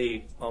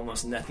really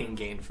almost nothing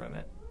gained from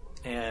it.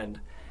 And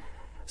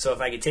so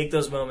if I could take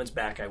those moments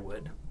back, I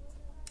would.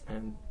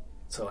 And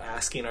so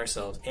asking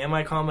ourselves, am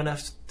I calm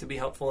enough to be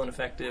helpful and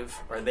effective?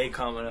 Are they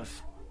calm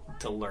enough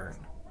to learn?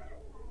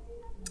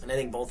 And I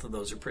think both of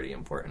those are pretty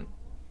important.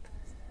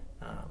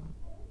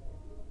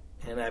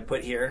 And I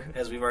put here,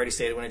 as we've already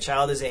stated, when a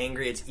child is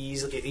angry, it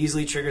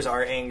easily triggers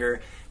our anger,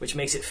 which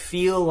makes it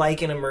feel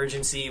like an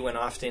emergency when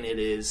often it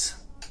is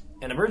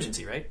an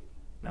emergency, right?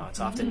 No, it's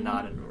often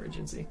not an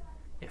emergency.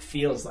 It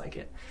feels like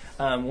it.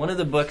 One of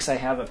the books I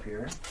have up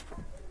here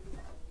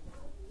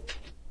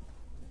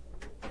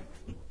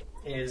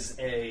is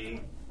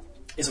a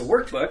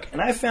workbook, and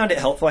I found it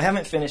helpful. I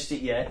haven't finished it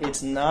yet.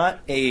 It's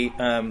not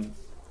from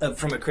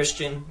a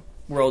Christian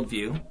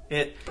worldview.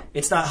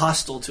 It's not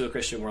hostile to a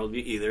Christian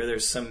worldview either.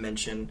 There's some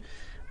mention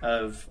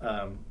of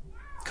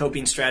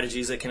coping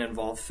strategies that can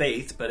involve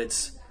faith, but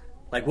it's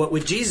like, what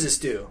would Jesus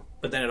do?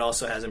 But then it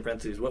also has in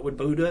parentheses, what would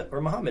Buddha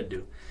or Muhammad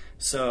do?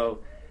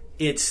 So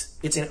it's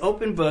an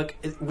open book.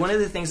 One of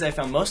the things that I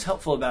found most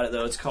helpful about it,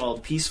 though, it's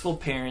called Peaceful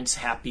Parents,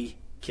 Happy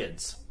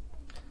Kids.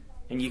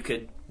 And we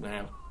could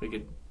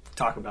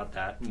talk about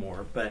that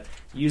more, but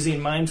using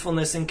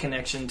mindfulness and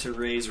connection to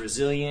raise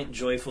resilient,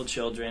 joyful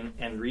children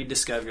and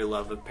rediscover your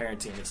love of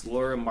parenting. It's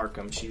Laura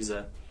Markham. She's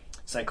a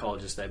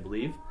psychologist, I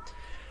believe.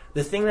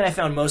 The thing that I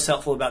found most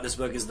helpful about this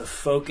book is the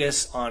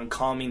focus on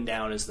calming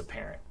down as the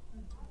parent.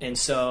 And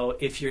so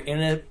if you're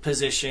in a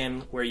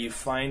position where you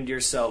find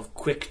yourself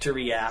quick to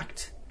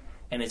react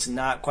and it's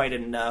not quite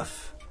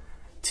enough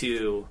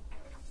to,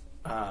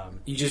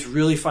 you just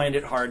really find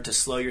it hard to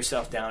slow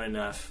yourself down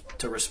enough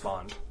to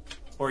respond.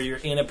 or you're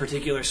in a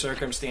particular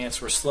circumstance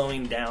where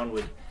slowing down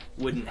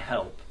wouldn't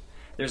help.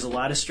 There's a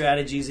lot of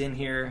strategies in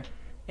here,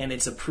 and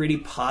it's a pretty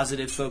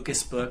positive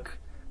focused book.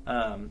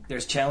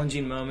 There's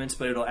challenging moments,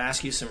 but it'll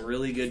ask you some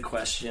really good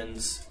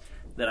questions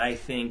that I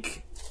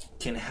think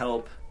can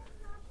help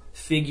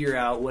figure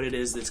out what it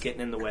is that's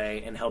getting in the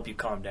way and help you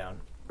calm down.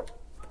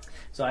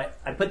 So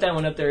I put that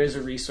one up there as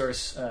a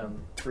resource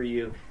for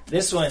you.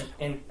 This one,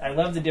 and I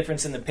love the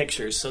difference in the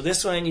pictures. So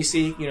this one, you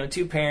see,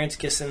 two parents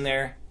kissing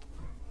their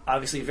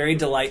obviously very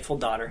delightful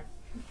daughter.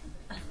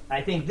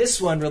 I think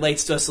this one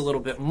relates to us a little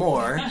bit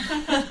more.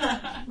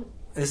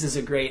 This is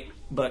a great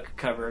book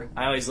cover.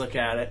 I always look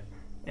at it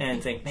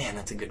and think, man,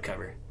 that's a good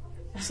cover.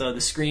 So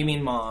the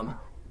screaming mom.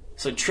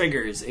 So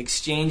triggers,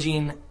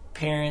 exchanging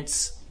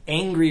parents'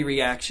 angry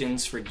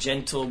reactions for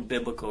gentle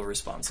biblical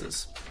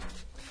responses.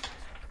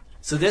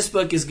 So this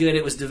book is good.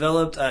 It was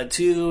developed,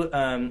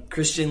 two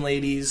Christian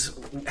ladies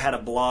had a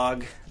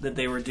blog that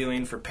they were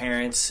doing for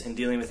parents and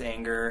dealing with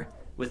anger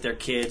with their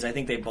kids. I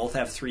think they both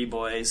have 3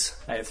 boys.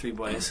 I have 3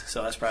 boys,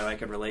 so that's probably why I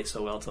could relate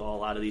so well to a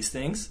lot of these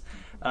things.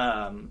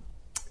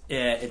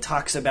 It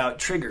talks about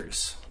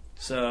triggers.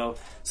 So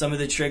some of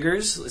the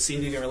triggers, let's see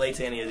if you can relate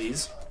to any of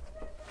these.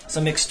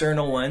 Some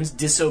external ones: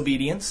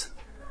 disobedience,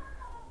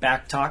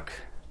 backtalk,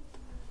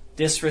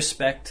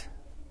 disrespect,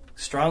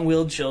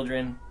 strong-willed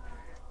children,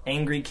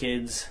 angry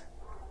kids,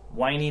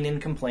 whining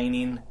and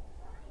complaining,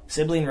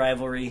 sibling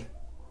rivalry,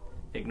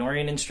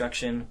 ignoring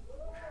instruction,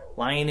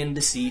 lying and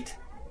deceit,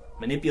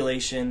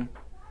 manipulation,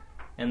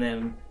 and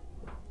then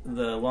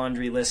the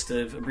laundry list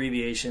of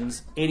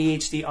abbreviations: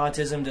 ADHD,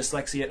 autism,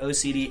 dyslexia,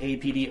 OCD,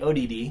 APD,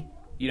 ODD.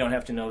 You don't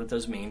have to know what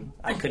those mean.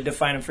 I could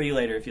define them for you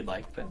later if you'd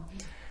like. But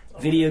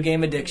video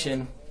game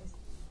addiction,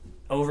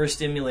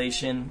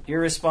 overstimulation,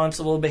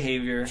 irresponsible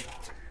behavior,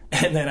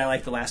 and then I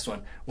like the last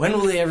one: when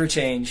will they ever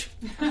change?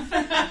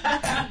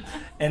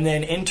 And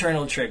then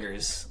internal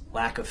triggers: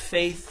 lack of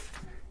faith,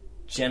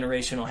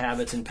 generational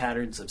habits and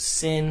patterns of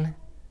sin,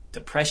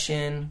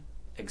 depression,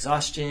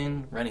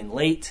 exhaustion, running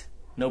late,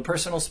 no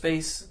personal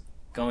space,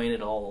 going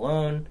it all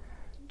alone,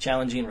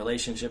 challenging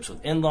relationships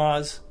with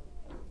in-laws,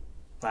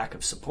 lack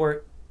of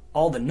support,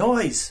 all the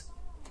noise,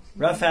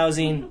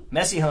 roughhousing,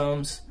 messy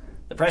homes,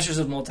 the pressures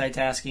of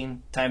multitasking,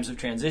 times of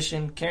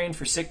transition, caring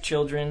for sick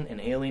children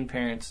and ailing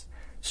parents,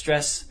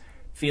 stress,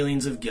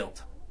 feelings of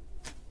guilt.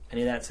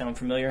 Any of that sound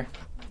familiar?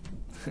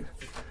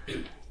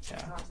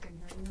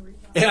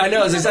 Yeah, I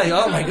know. It's like,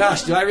 oh my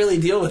gosh, do I really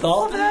deal with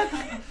all of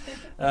that?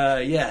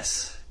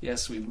 Yes,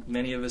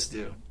 many of us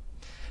do.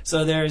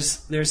 So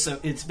there's some.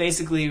 It's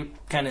basically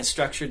kind of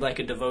structured like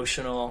a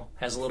devotional,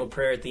 has a little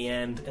prayer at the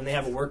end, and they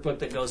have a workbook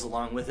that goes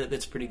along with it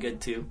that's pretty good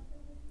too.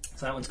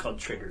 So that one's called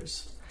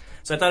Triggers.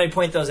 So I thought I'd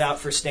point those out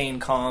for staying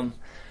calm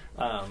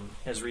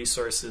as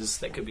resources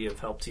that could be of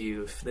help to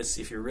you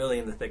if you're really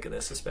in the thick of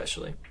this,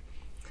 especially.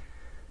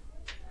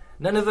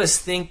 None of us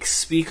think,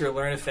 speak, or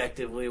learn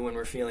effectively when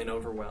we're feeling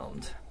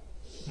overwhelmed.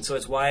 And so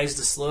it's wise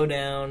to slow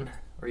down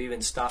or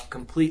even stop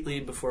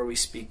completely before we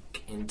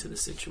speak into the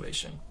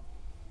situation.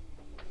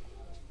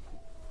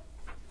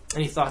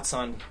 Any thoughts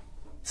on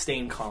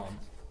staying calm?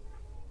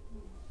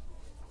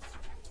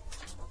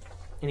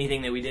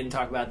 Anything that we didn't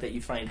talk about that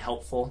you find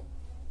helpful?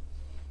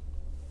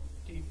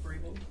 Deep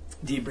breathing.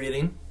 Deep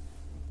breathing?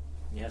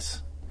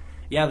 Yes.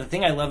 Yeah, the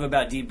thing I love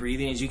about deep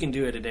breathing is you can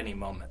do it at any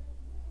moment.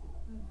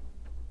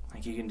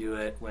 Like you can do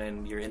it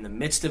when you're in the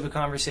midst of a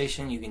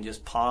conversation. You can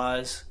just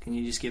pause. Can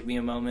you just give me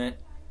a moment?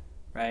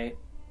 Right?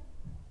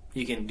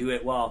 You can do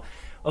it while,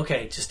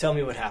 okay, just tell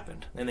me what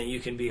happened. And then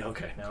you can be,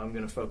 okay, now I'm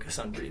going to focus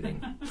on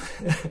breathing.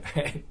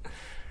 Right?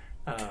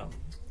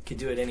 You can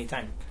do it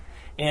anytime.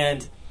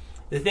 And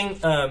the thing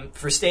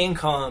for staying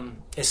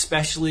calm,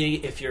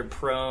 especially if you're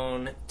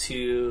prone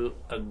to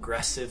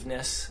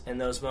aggressiveness in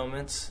those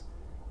moments,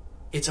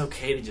 it's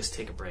okay to just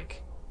take a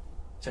break.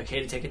 It's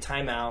okay to take a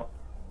time out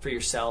for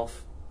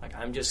yourself. Like,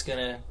 I'm just going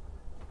to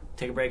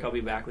take a break. I'll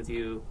be back with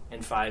you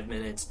in 5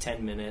 minutes,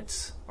 10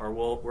 minutes, or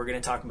we're going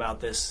to talk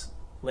about this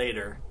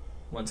later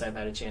once I've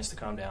had a chance to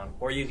calm down.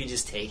 Or you could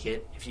just take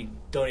it if you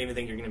don't even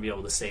think you're going to be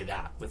able to say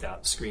that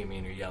without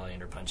screaming or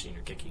yelling or punching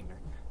or kicking or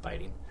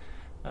biting.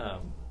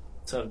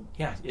 So,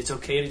 yeah, it's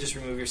okay to just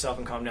remove yourself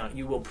and calm down.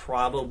 You will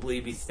probably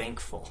be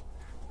thankful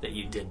that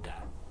you did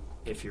that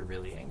if you're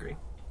really angry.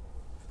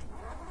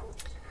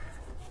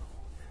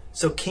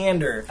 So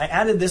candor. I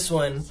added this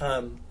one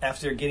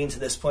after getting to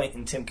this point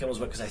in Tim Kimmel's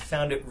book because I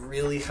found it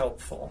really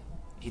helpful.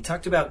 He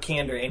talked about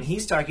candor, and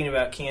he's talking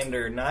about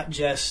candor not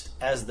just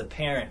as the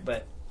parent,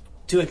 but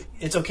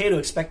it's okay to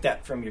expect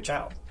that from your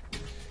child.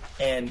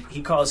 And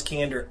he calls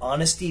candor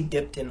honesty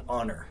dipped in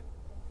honor.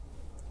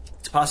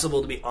 It's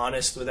possible to be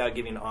honest without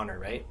giving honor,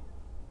 right?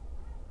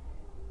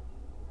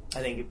 I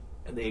think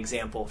the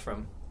example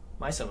from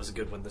my son was a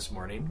good one this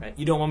morning, right?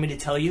 You don't want me to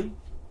tell you?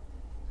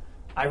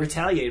 I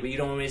retaliated, but you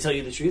don't want me to tell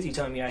you the truth? You're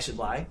telling me I should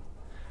lie?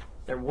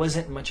 There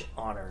wasn't much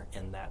honor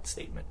in that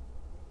statement.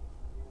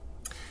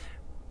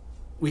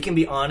 We can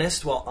be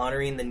honest while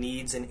honoring the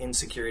needs and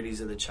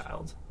insecurities of the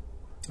child.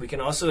 We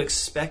can also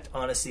expect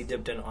honesty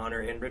dipped in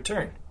honor in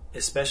return.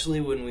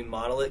 especially when we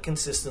model it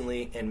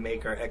consistently and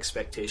make our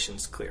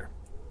expectations clear.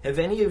 Have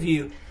any of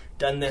you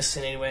done this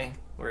in any way,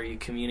 where you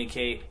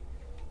communicate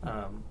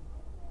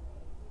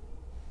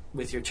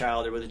with your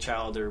child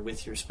or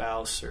with your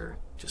spouse or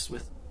just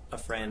with a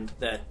friend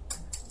that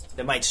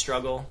might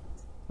struggle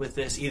with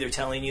this, either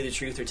telling you the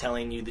truth or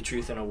telling you the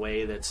truth in a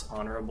way that's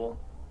honorable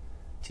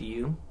to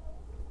you?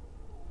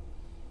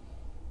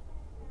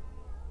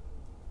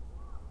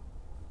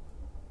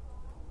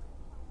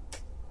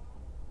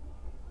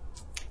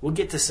 We'll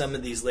get to some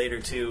of these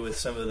later too, with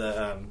some of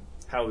the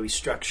how we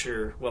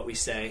structure what we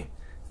say,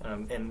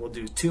 and we'll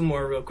do 2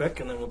 more real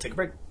quick, and then we'll take a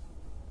break.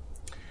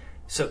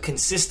 So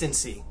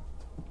consistency.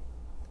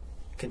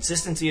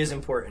 Consistency is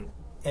important.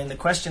 And the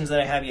questions that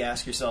I have you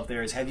ask yourself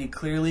there is, have you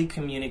clearly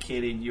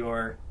communicated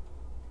your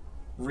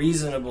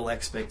reasonable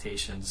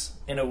expectations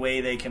in a way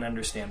they can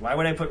understand? Why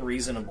would I put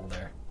reasonable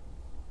there?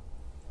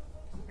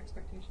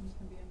 Expectations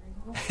can be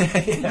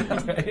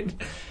unreasonable. Yeah, right?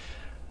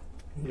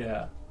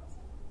 Yeah.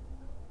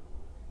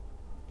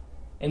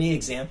 Any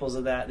examples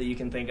of that you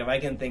can think of? I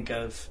can think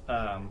of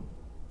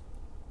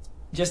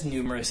just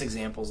numerous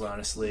examples,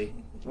 honestly,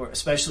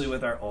 especially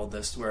with our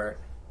oldest, where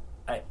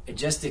I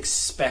just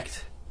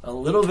expect a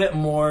little bit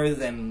more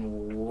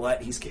than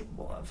what he's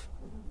capable of.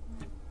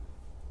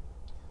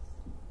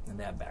 And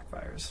that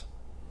backfires.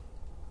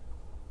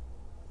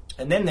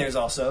 And then there's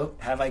also,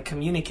 have I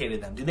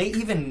communicated them? Do they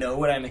even know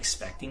what I'm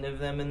expecting of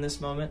them in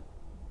this moment?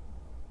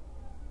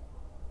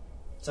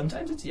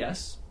 Sometimes it's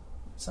yes.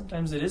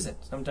 Sometimes it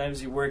isn't.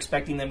 Sometimes we're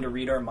expecting them to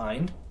read our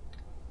mind,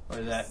 or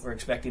that we're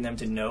expecting them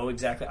to know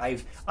exactly.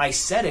 I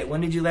said it.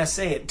 When did you last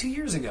say it? 2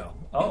 years ago.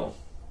 Oh.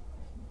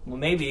 Well,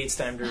 maybe it's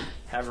time to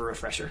have a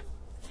refresher.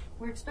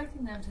 We're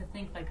expecting them to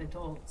think like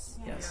adults.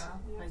 Yes.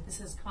 Yeah. Like, this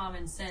is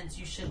common sense.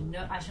 You should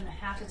know. I shouldn't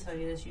have to tell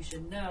you this. You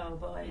should know.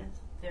 But like,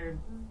 they're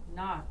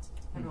not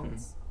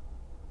adults.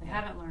 They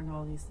haven't learned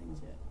all these things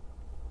yet.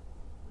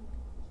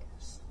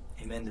 Yes.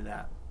 Amen to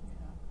that.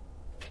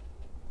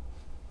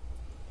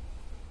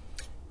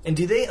 And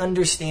do they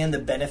understand the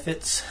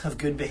benefits of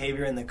good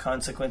behavior and the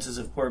consequences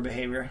of poor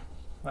behavior?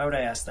 Why would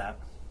I ask that?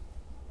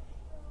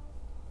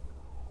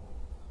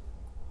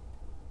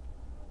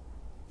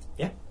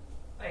 Yeah?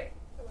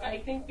 I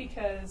think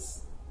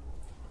because,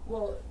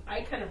 well,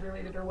 I kind of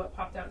related, or what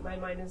popped out in my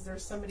mind is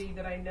there's somebody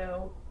that I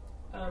know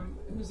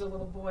who's a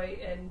little boy,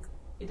 and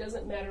it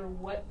doesn't matter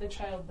what the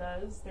child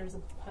does, there's a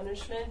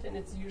punishment, and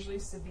it's usually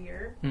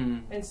severe.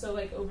 And so,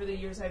 like, over the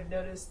years I've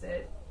noticed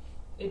that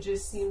it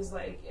just seems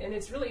like, and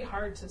it's really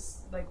hard to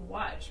like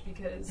watch,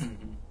 because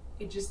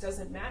it just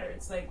doesn't matter.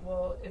 It's like,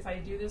 well, if I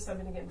do this, I'm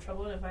going to get in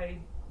trouble, and if I,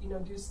 do,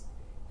 and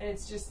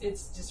it's just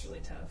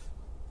really tough.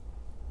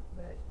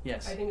 But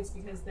yes, I think it's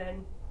because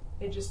then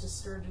it just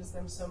discourages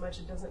them so much,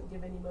 it doesn't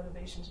give any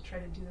motivation to try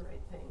to do the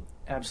right thing.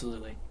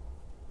 Absolutely.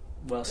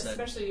 Well said.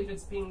 Especially if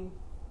it's being,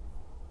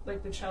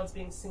 like, the child's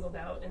being singled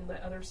out and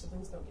the other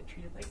siblings don't get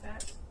treated like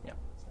that. Yeah.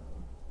 So.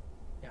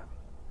 Yeah.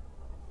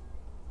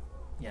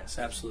 Yes,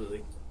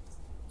 absolutely.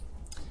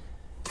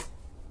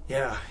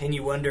 Yeah, and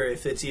you wonder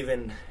if it's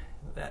even,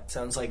 that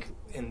sounds like,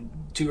 in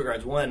 2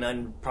 regards.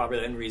 One,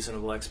 probably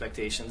unreasonable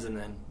expectations, and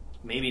then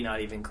maybe not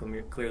even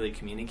clearly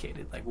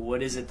communicated. Like,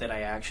 what is it that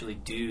I actually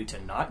do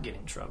to not get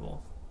in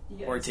trouble?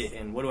 Yes.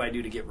 And what do I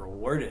do to get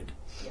rewarded?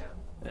 Yeah.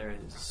 There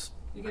is,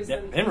 because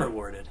been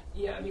rewarded.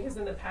 Yeah, because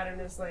then the pattern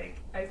is like,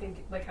 I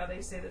think, like how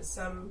they say that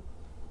some,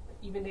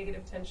 even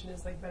negative attention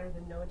is like better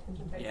than no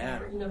attention type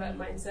thing, that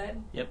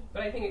mindset. Yep.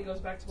 But I think it goes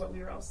back to what we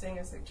were all saying,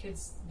 is that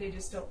kids, they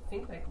just don't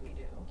think like we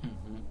do.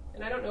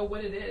 And I don't know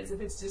what it is,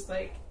 if it's just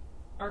like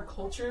our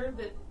culture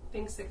that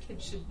thinks that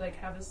kids should like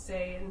have a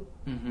say, and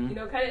kind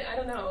of, I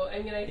don't know. I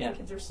mean, I think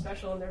kids are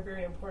special and they're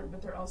very important,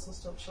 but they're also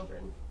still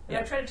children. And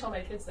I try to tell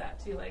my kids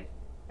that too, like,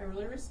 I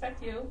really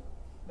respect you,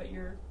 but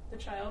you're the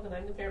child and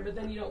I'm the parent. But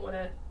then you don't want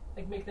to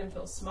like make them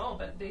feel small,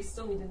 but they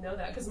still need to know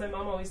that, because my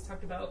mom always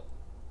talked about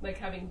like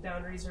having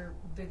boundaries, or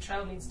the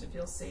child needs to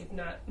feel safe,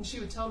 and she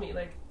would tell me,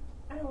 like,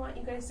 I don't want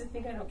you guys to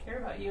think I don't care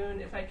about you,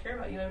 and if I care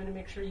about you, I'm going to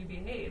make sure you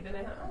behave. And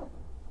I thought,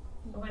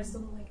 oh, I still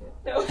don't like it.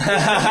 No.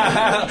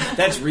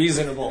 That's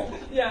reasonable.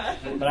 Yeah.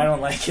 But I don't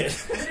like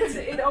it.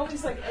 It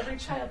always, like, every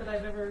child that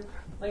I've ever,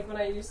 like, when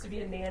I used to be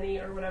a nanny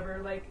or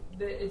whatever, like,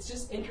 it's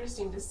just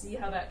interesting to see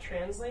how that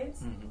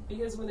translates.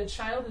 Because when the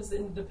child is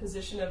in the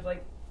position of,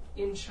 like,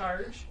 in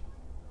charge,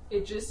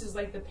 it just is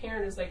like the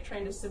parent is, like,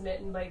 trying to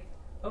submit and, like,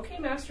 okay,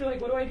 master,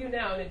 like, what do I do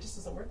now? And it just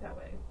doesn't work that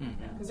way.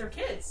 Because they're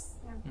kids.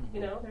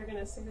 They're going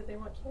to say that they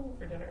want candy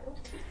for dinner.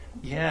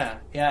 Yeah,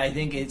 I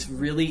think it's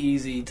really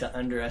easy to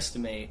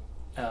underestimate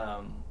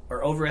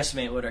or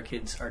overestimate what our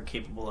kids are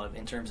capable of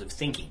in terms of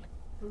thinking,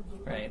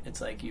 right? It's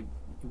like you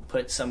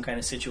put some kind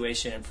of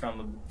situation in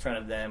front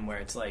of them where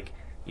it's like,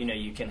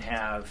 you can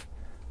have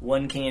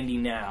 1 candy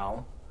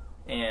now,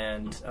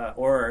 and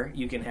or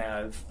you can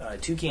have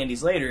 2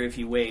 candies later if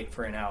you wait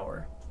for an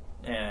hour.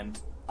 And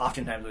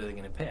oftentimes, what are they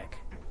going to pick?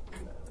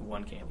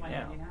 1 candy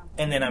now.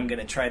 And then I'm going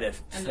to try to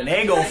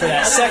finagle for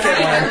that second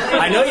one.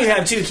 I know you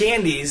have 2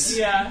 candies.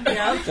 Yeah.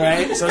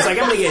 Right? So it's like,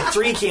 I'm going to get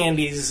 3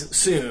 candies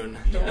soon,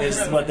 is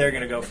what they're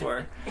going to go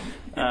for.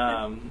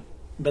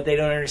 But they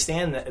don't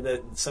understand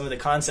that some of the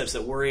concepts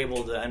that we're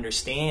able to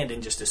understand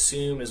and just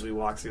assume as we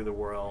walk through the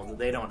world,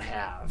 they don't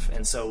have.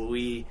 And so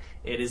it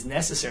is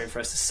necessary for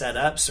us to set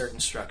up certain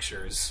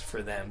structures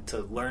for them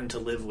to learn to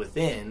live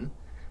within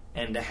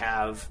and to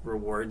have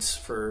rewards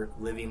for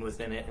living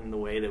within it in the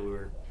way that we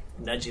were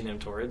nudging them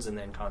towards, and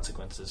then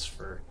consequences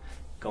for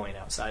going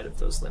outside of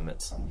those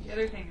limits. The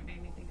other thing it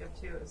made me think of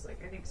too is I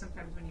think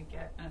sometimes when you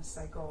get in a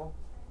cycle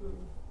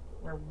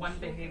where one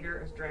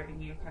behavior is driving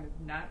you kind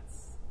of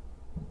nuts,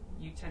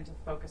 you tend to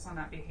focus on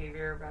that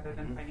behavior rather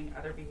than finding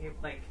other behavior,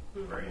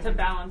 to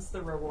balance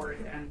the reward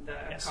and the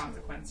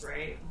consequence,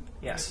 right?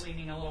 Yes.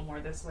 Leaning a little more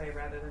this way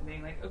rather than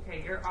being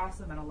okay, you're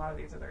awesome in a lot of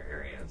these other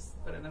areas,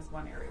 but in this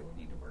one area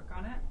we need to work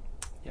on it.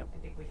 Yep. I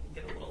think we can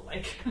get a little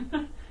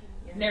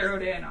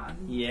narrowed in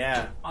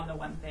on the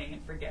one thing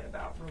and forget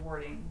about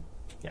rewarding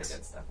the good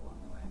stuff along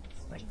the way.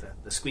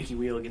 Like the squeaky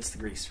wheel gets the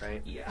grease,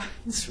 right? Yeah.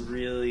 It's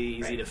really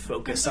easy to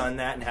focus on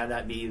that and have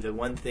that be the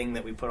one thing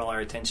that we put all our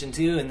attention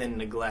to, and then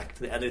neglect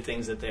the other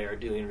things that they are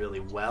doing really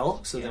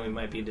well, so then we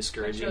might be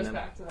discouraging them. It goes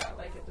back to that,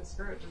 it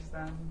discourages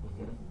them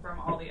from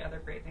all the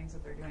other great things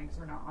that they're doing because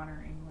we're not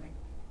honoring,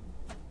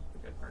 the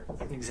good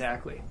parts.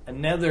 Exactly.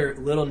 Another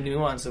little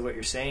nuance of what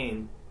you're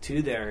saying,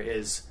 too, there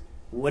is,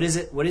 what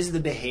is the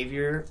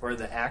behavior or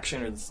the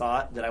action or the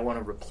thought that I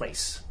want to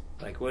replace?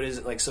 What is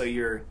it? So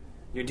you're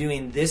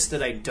doing this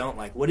that I don't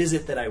like. What is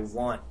it that I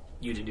want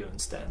you to do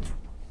instead?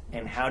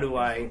 And how do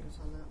I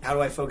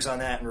focus on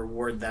that and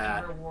reward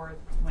that? And reward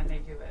when they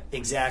do it.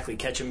 Exactly.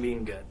 Catch them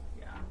being good.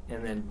 Yeah.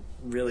 And then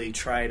really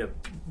try to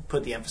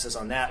put the emphasis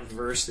on that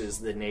versus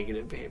the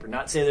negative behavior.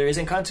 Not to say there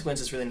isn't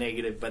consequences for the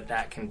negative, but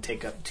that can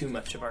take up too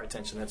much of our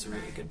attention. That's a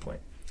really good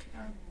point.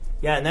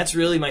 Yeah, and that's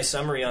really my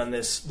summary on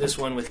this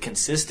one with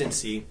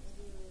consistency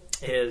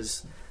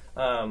is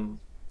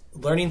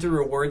learning through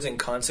rewards and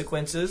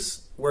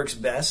consequences works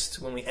best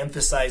when we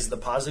emphasize the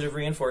positive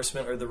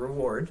reinforcement or the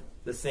reward,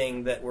 the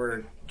thing that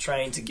we're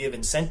trying to give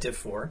incentive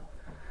for,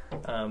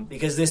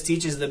 because this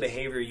teaches the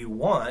behavior you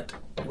want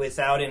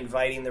without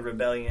inviting the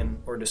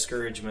rebellion or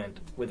discouragement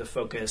with a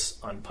focus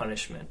on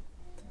punishment.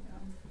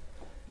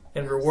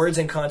 And rewards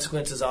and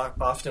consequences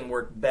often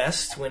work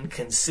best when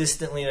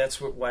consistently, that's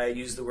why I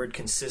use the word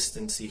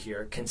consistency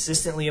here,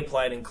 consistently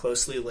applied and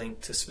closely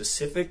linked to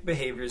specific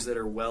behaviors that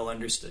are well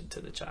understood to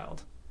the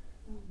child.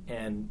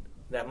 And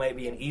that might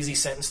be an easy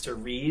sentence to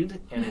read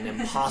and an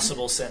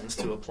impossible sentence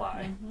to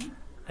apply.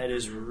 It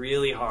is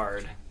really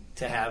hard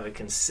to have a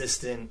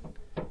consistent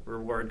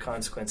reward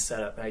consequence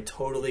setup, and I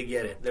totally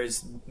get it.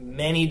 There's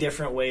many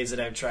different ways that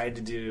I've tried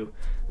to do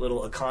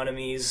little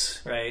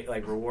economies, right?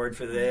 Reward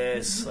for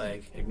this,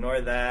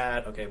 ignore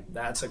that. Okay,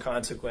 that's a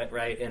consequence,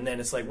 right? And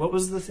then it's what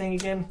was the thing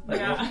again? What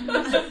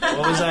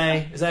was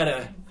I? Is that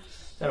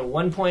a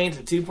 1 point,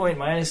 a 2 point,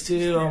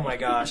 -2? Oh my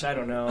gosh, I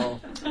don't know.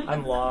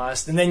 I'm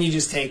lost. And then you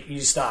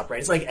stop, right?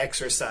 It's like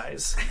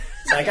exercise.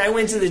 It's I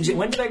went to the gym.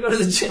 When did I go to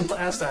the gym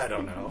last? I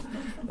don't know.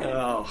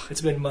 Oh,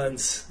 it's been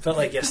months. Felt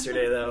like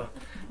yesterday though.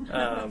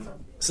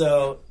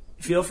 So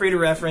feel free to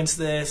reference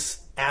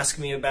this, ask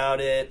me about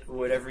it,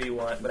 whatever you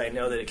want, but I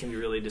know that it can be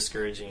really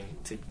discouraging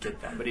to get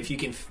that. But if you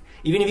can,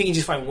 even if you can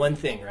just find one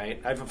thing, right?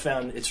 I've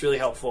found it's really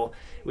helpful.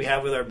 We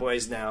have with our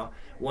boys now,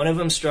 one of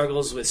them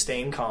struggles with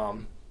staying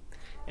calm,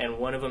 and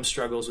one of them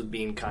struggles with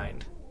being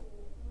kind.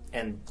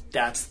 And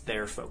that's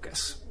their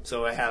focus.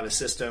 So I have a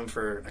system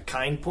for a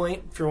kind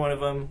point for one of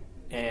them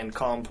and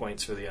calm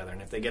points for the other.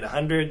 And if they get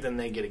 100, then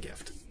they get a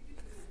gift.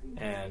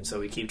 And so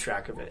we keep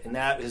track of it. And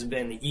that has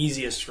been the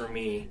easiest for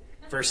me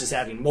versus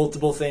having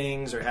multiple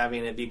things or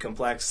having it be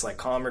complex. It's like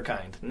calm or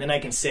kind. And then I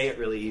can say it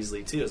really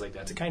easily too. It's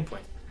that's a kind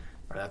point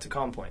or that's a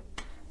calm point.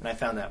 And I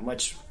found that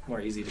much more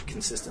easy to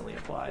consistently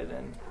apply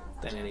than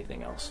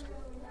anything else.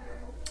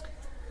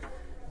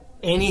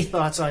 Any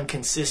thoughts on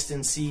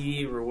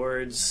consistency,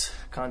 rewards,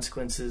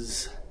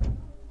 consequences?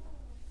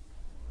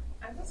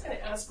 I was going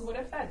to ask, what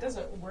if that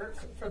doesn't work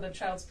for the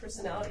child's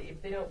personality,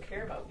 if they don't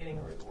care about getting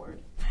a reward?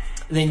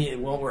 Then it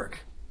won't work.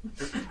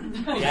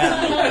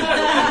 Yeah.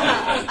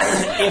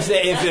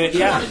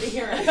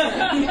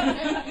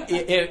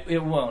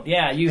 It won't.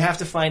 Yeah, you have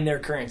to find their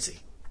currency.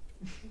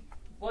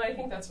 Well, I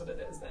think that's what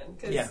it is then.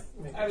 Because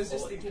I was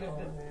just thinking of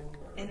the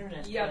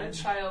internet. Yeah, the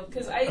child.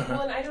 Because I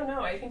don't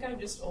know. I think I'm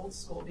just old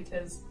school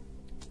because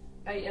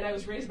I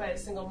was raised by a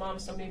single mom,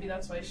 so maybe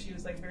that's why she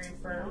was very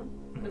firm.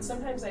 But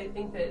sometimes I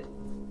think that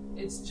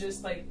it's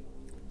just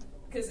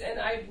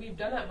we've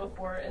done that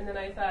before, and then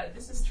I thought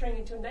this is turning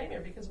into a nightmare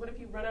because what if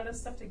you run out of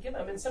stuff to give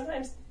them? And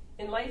sometimes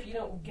in life you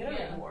don't get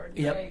a reward.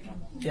 Yep. Right.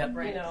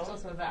 You know.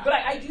 But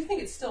I do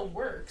think it still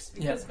works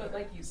because, but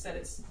like you said,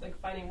 it's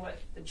finding what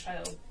the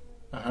child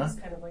is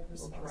kind of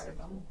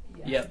responsible.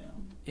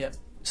 Yep.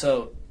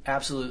 So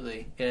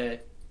absolutely,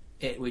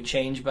 it would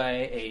change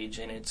by age,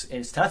 and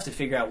it's tough to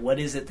figure out what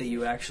is it that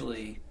you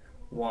actually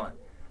want.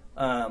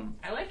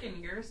 I like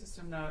in your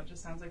system though. It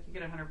just sounds like you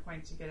get 100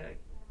 points, you get a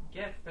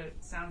gift, but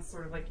it sounds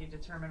sort of like you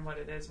determine what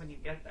it is when you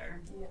get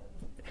there.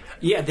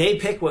 Yeah, they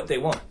pick what they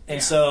want,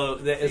 and so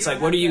it's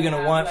like, what are you going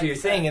to want for your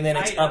thing? And then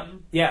it's up.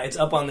 Yeah, it's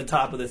up on the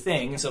top of the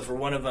thing. So for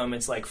one of them,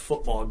 it's like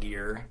football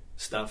gear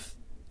stuff,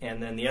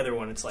 and then the other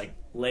one, it's like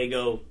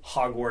Lego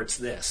Hogwarts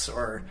this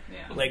or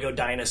Lego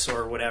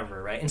dinosaur or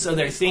whatever, right? And so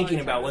they're thinking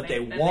about what they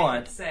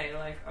want. They say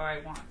like, oh,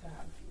 I want to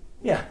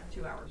have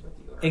 2 hours with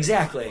you. Or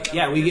Exactly. whatever.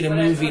 Yeah, we get a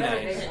movie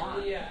night.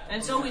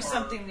 And it's always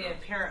something the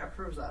parent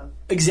approves of.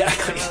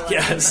 Exactly.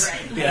 Yes.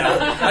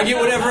 Yeah. I get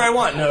whatever I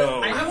want.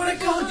 No. I want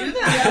to go do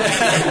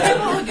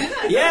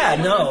that.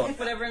 Yeah. No.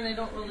 Whatever, and they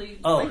don't really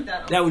Oh, like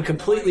that. that would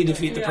completely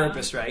defeat the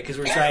purpose, right? Because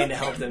we're trying to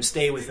help them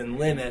stay within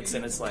limits,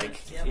 and it's like,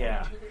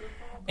 yeah.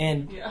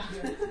 And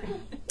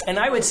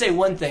I would say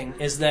one thing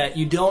is that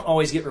you don't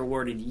always get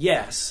rewarded,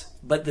 yes,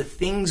 but the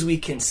things we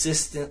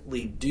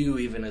consistently do,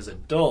 even as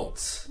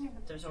adults,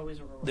 there's always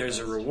a reward. There's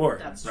a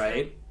reward, That's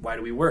right? True. Why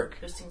do we work?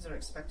 There's things that are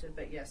expected,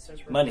 but yes, there's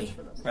rewards Money,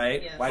 for those.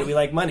 right? Yes. Why do we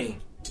like money?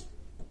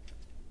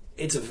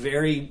 It's a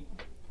very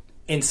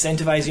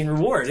incentivizing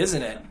reward,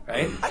 isn't it?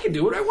 Right? I can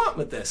do what I want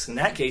with this. In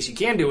that case, you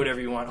can do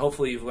whatever you want.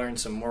 Hopefully, you've learned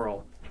some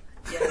morals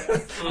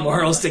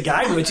to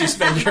guide what you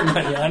spend your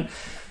money on.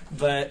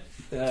 But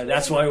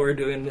that's why we're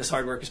doing this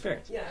hard work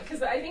experience. Yeah,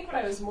 because I think what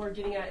I was more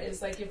getting at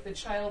is like if the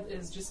child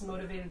is just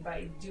motivated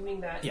by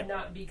doing that,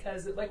 not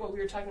because, like what we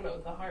were talking about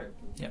with the heart,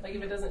 like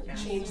if it doesn't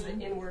change the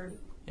inward.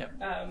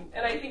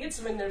 And I think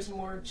it's when there's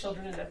more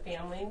children in a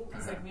family.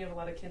 It's like we have a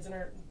lot of kids in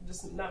our,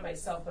 just not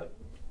myself, but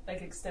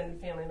like extended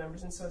family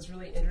members, and so it's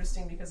really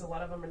interesting because a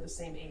lot of them are the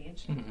same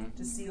age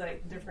to see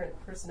like different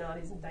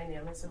personalities and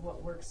dynamics of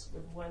what works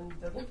with one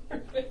doesn't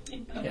work with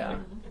the other.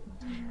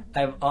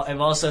 Yeah,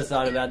 I've also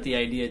thought about the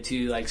idea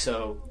too. Like,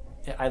 so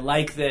I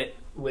like that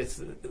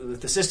with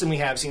the system we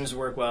have seems to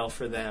work well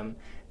for them.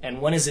 And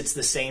one is it's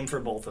the same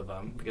for both of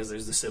them because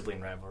there's the sibling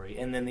rivalry,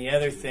 and then the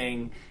other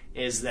thing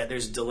is that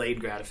there's delayed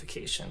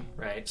gratification,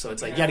 right? So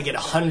it's like you got to get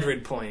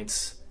 100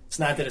 points. It's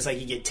not that it's like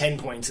you get 10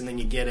 points and then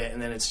you get it,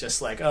 and then it's just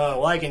like, oh,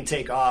 well, I can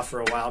take off for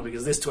a while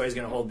because this toy is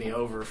going to hold me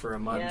over for a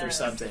month or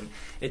something.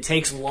 It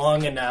takes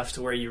long enough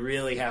to where you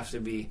really have to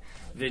be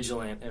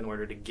vigilant in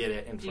order to get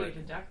it. And do you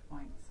deduct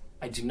points?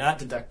 I do not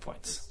deduct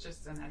points. It's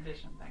just an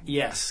addition thing.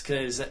 Yes,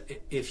 because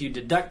if you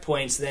deduct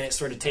points, then it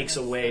sort of takes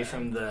away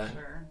from the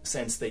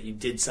sense that you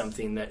did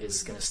something that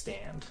is going to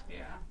stand.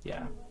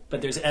 Yeah.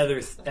 But there's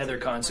other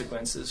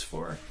consequences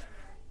for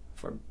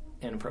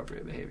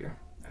inappropriate behavior.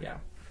 Yeah.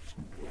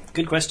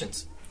 Good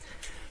questions.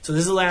 So this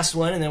is the last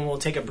one, and then we'll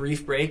take a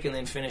brief break and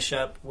then finish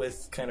up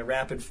with kind of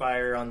rapid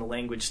fire on the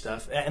language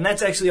stuff. And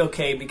that's actually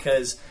okay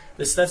because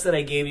the stuff that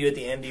I gave you at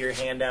the end of your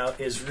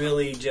handout is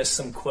really just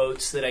some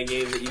quotes that I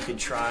gave that you could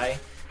try,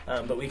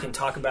 but we can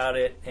talk about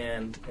it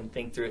and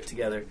think through it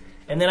together.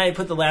 And then I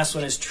put the last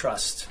one as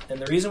trust. And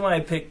the reason why I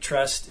picked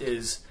trust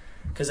is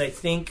because I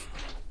think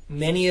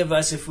many of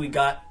us, if we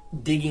got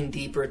digging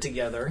deeper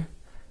together,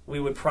 we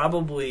would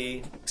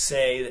probably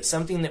say that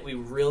something that we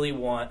really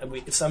want,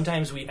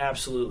 sometimes we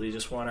absolutely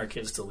just want our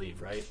kids to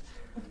leave, right?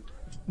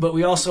 But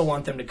we also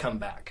want them to come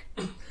back,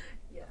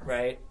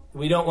 right?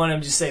 We don't want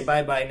them to say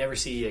bye-bye, never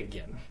see you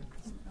again,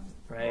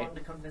 right? We want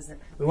them to come visit.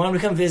 We want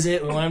them to come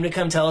visit. We want them to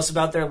come tell us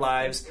about their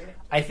lives.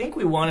 I think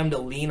we want them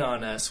to lean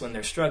on us when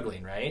they're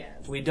struggling, right?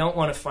 Yes. We don't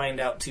want to find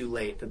out too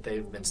late that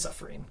they've been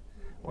suffering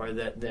or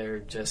that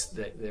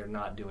they're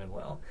not doing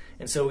well.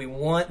 And so we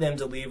want them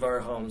to leave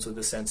our homes with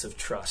a sense of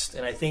trust.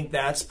 And I think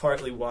that's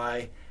partly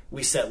why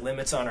we set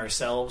limits on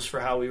ourselves for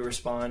how we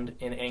respond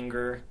in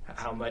anger,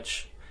 how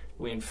much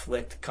we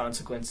inflict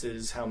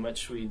consequences, how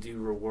much we do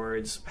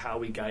rewards, how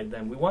we guide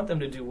them. We want them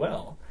to do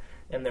well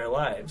in their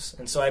lives.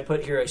 And so I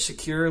put here a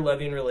secure,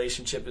 loving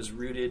relationship is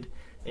rooted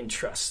in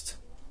trust.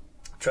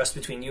 Trust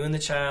between you and the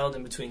child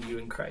and between you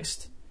and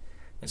Christ.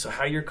 And so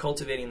how you're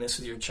cultivating this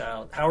with your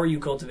child, how are you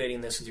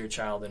cultivating this with your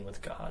child and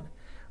with God?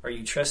 Are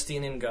you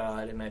trusting in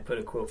God? And I put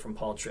a quote from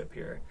Paul Tripp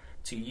here,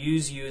 to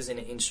use you as an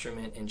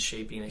instrument in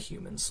shaping a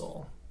human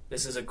soul.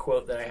 This is a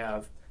quote that I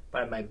have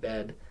by my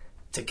bed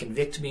to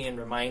convict me and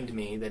remind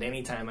me that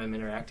anytime I'm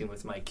interacting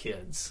with my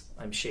kids,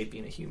 I'm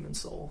shaping a human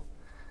soul.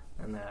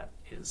 And that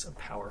is a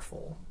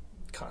powerful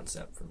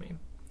concept for me.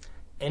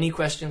 Any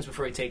questions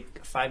before we take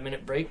a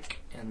 5-minute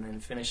break and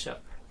then finish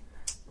up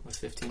with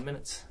 15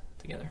 minutes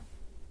together?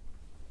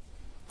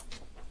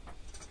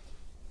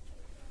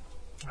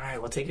 All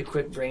right, we'll take a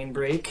quick brain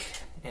break,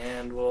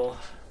 and we'll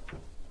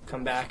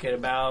come back at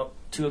about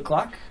 2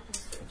 o'clock.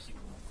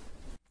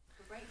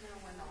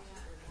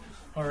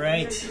 All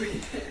right.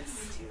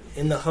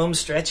 In the home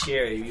stretch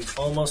here, you've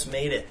almost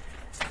made it.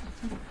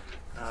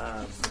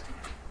 All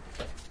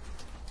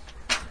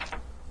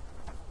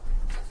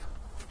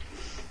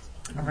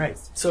right,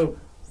 so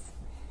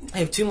I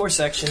have 2 more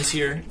sections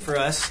here for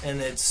us, and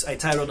I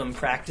titled them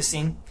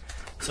Practicing.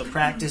 So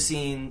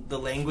practicing the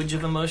language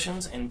of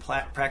emotions and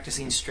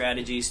practicing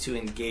strategies to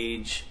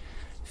engage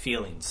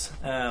feelings.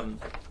 And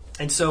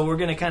so we're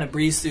going to kind of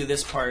breeze through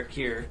this part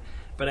here,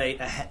 but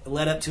I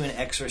led up to an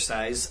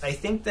exercise. I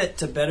think that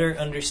to better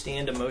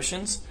understand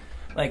emotions,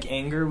 like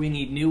anger, we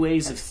need new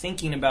ways of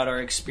thinking about our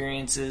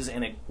experiences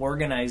and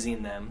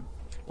organizing them,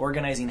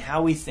 organizing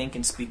how we think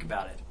and speak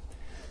about it.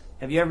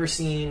 Have you ever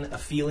seen a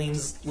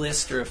feelings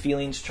list or a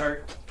feelings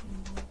chart?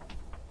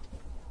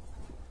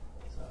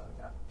 So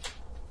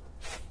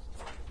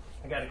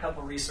I got a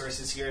couple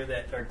resources here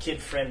that are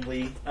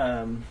kid-friendly.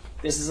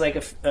 This is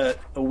like a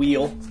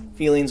wheel,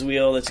 feelings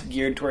wheel that's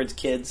geared towards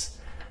kids.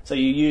 So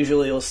you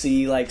usually will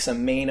see like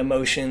some main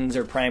emotions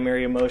or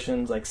primary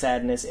emotions like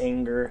sadness,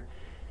 anger,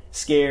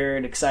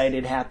 scared,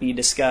 excited, happy,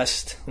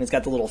 disgust. And it's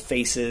got the little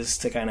faces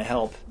to kind of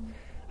help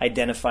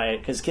identify it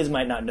because kids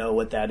might not know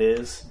what that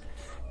is.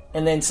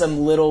 And then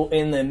some little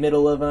in the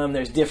middle of them,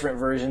 there's different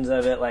versions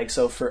of it. Like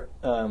so for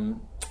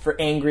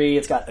angry,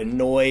 it's got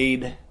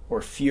annoyed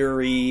or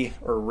fury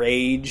or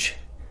rage.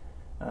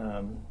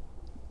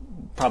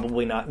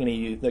 Probably not going to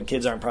use, the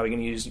kids aren't probably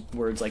going to use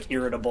words like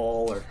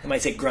irritable, or they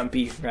might say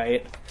grumpy,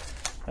 right?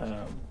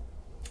 I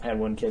had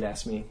one kid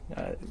ask me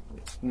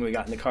when we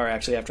got in the car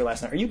actually after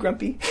last night, "Are you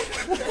grumpy?"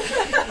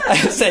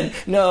 I said,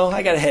 "No,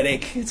 I got a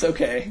headache. It's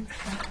okay."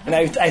 And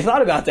I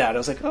thought about that. I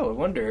was like, "Oh, I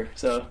wonder."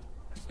 So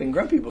I've been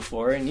grumpy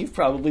before, and you've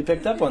probably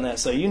picked up on that,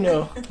 so you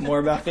know more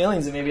about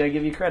feelings than maybe I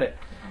give you credit.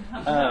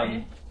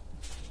 I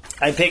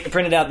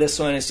printed out this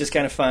one. It's just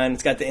kind of fun.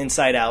 It's got the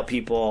inside out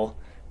people,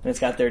 and it's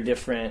got their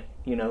different,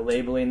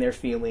 labeling their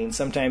feelings.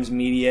 Sometimes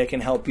media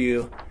can help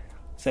you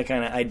to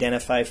kind of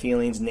identify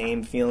feelings,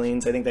 name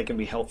feelings. I think that can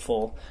be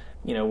helpful.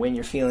 When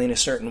you're feeling a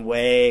certain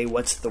way,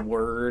 what's the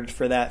word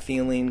for that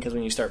feeling? Because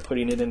when you start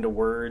putting it into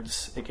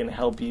words, it can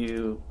help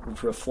you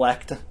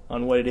reflect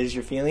on what it is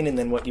you're feeling and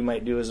then what you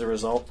might do as a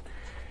result.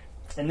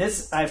 And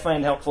this I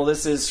find helpful.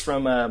 This is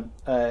from,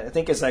 I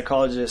think a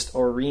psychologist,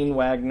 Oreen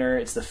Wagner.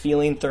 It's the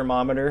feeling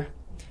thermometer.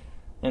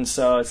 And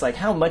so it's like,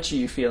 how much are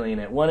you feeling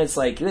it? One, it's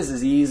like, this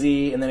is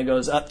easy, and then it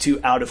goes up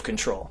to out of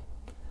control.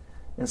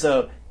 And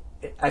so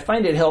I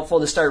find it helpful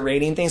to start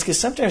rating things, because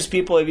sometimes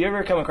people, have you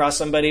ever come across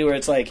somebody where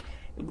it's like,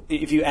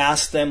 if you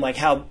ask them, like,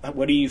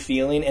 what are you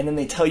feeling? And then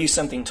they tell you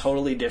something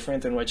totally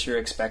different than what you're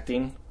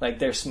expecting. Like,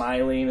 they're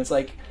smiling. It's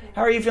like,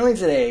 how are you feeling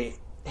today?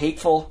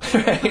 Hateful?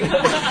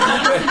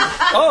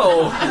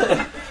 Oh,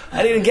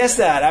 I didn't guess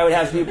that. I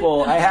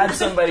had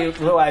somebody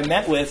who I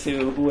met with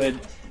who would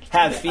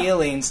have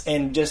feelings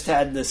and just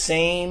had the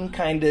same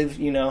kind of,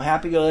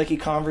 happy-go-lucky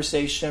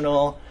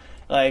conversational,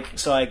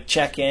 so I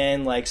check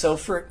in, so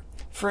for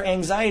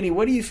anxiety,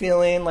 what are you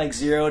feeling,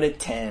 0 to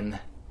 10?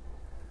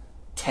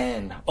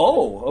 10.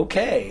 Oh,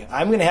 okay.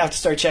 I'm going to have to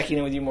start checking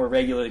in with you more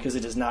regularly because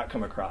it does not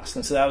come across.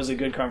 And so that was a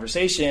good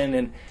conversation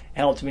and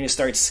helped me to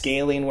start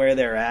scaling where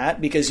they're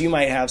at, because you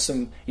might have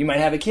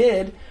a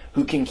kid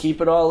who can keep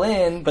it all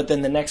in, but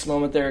then the next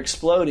moment they're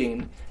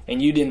exploding,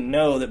 and you didn't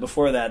know that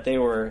before that they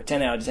were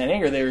 10 out of 10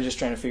 anger. They were just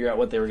trying to figure out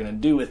what they were going to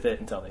do with it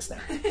until they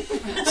snapped.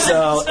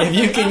 So if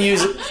you can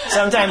use,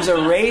 sometimes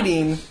a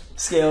rating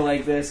scale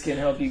like this can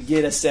help you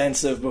get a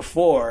sense of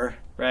before,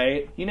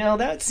 right?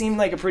 That seemed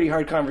like a pretty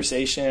hard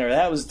conversation, or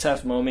that was a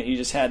tough moment you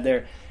just had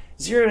there.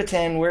 0 to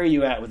 10, where are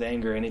you at with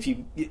anger? And if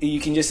you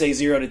can just say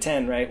 0 to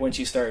 10, right? Once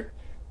you start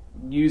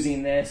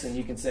using this, and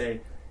you can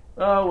say,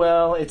 oh,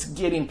 well, it's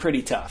getting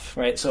pretty tough,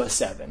 right? So a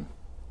 7.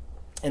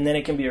 And then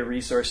it can be a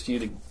resource to you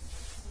to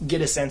get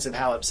a sense of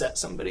how upset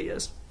somebody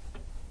is.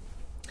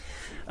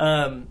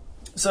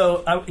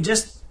 So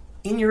just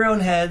in your own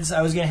heads,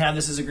 I was going to have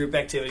this as a group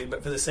activity,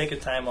 but for the sake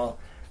of time, I'll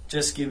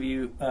just give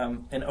you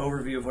an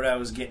overview of what I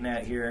was getting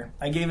at here.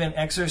 I gave an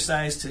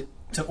exercise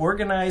to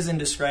organize and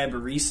describe a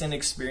recent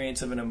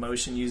experience of an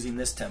emotion using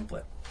this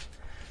template.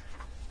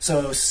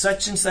 So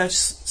such and such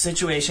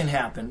situation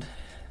happened.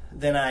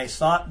 Then I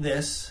thought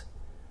this.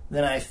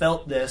 Then I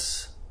felt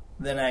this.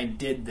 Then I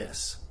did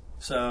this.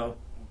 So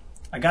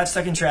I got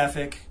stuck in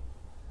traffic.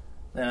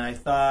 Then I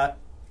thought,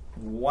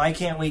 why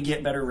can't we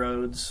get better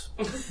roads?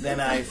 Then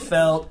I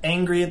felt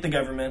angry at the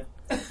government.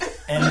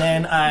 And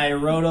then I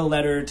wrote a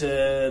letter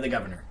to the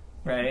governor,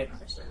 right?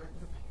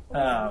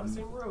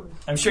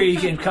 I'm sure you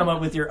can come up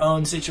with your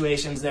own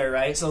situations there,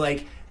 right? So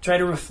try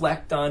to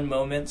reflect on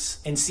moments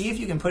and see if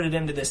you can put it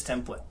into this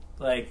template.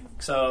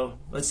 So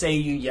let's say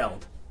you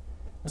yelled.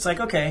 It's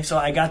okay, so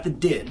I got the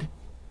did,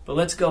 but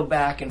let's go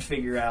back and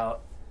figure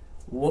out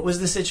what was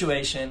the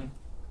situation,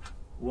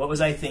 what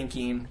was I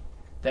thinking,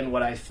 then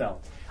what I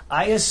felt.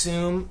 I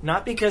assume,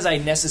 not because I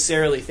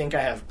necessarily think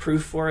I have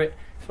proof for it,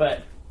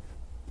 but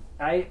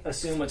I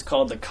assume what's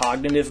called the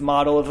cognitive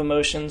model of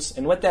emotions.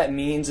 And what that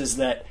means is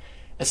that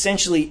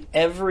essentially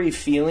every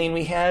feeling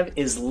we have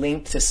is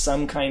linked to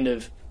some kind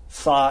of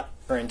thought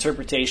or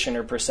interpretation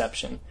or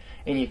perception.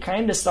 And you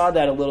kind of saw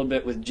that a little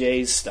bit with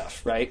Jay's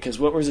stuff, right? Because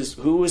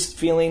who was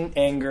feeling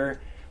anger?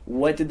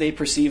 What did they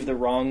perceive the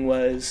wrong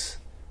was?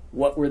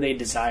 What were they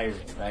desiring,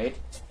 right?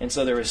 And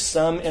so there was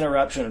some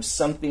interruption of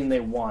something they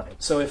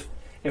wanted. So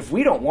if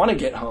we don't want to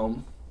get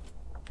home,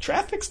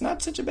 traffic's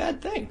not such a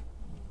bad thing,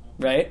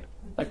 right?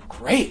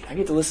 Great, I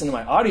get to listen to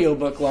my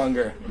audiobook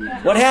longer.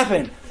 What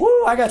happened?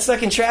 Woo, I got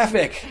stuck in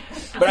traffic.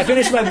 But I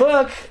finished my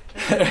book.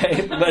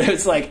 Right? But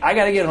it's I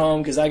got to get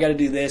home because I got to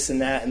do this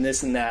and that and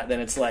this and that. Then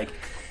it's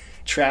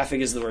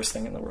traffic is the worst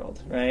thing in the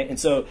world, right? And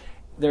so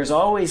there's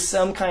always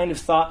some kind of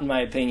thought, in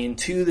my opinion,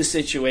 to the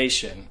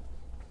situation.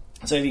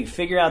 So if you can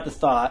figure out the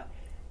thought,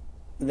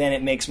 then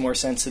it makes more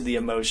sense of the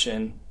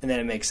emotion, and then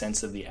it makes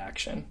sense of the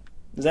action.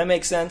 Does that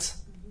make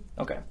sense?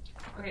 Okay.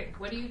 Okay,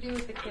 what do you do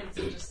with the kids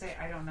who just say,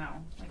 I don't know?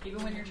 Like,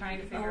 even when you're trying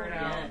to figure it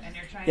out, and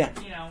you're trying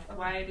to,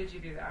 why did you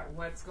do that?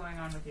 What's going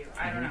on with you?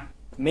 I don't know.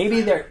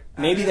 Maybe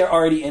they're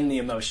already in the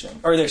emotion,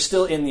 or they're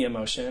still in the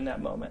emotion in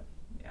that moment.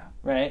 Yeah.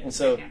 Right? And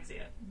so they can't see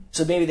it.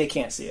 So maybe they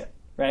can't see it,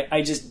 right?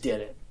 I just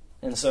did it.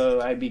 And so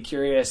I'd be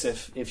curious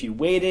if you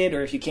waited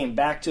or if you came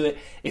back to it,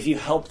 if you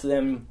helped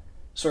them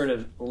sort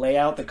of lay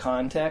out the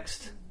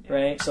context,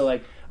 right? So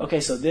like, okay,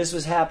 so this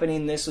was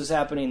happening, this was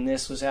happening,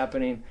 this was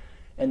happening,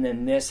 and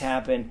then this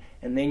happened,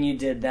 and then you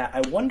did that.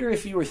 I wonder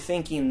if you were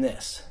thinking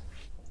this.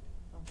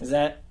 Is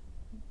that,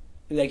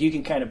 like, you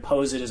can kind of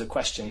pose it as a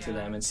question to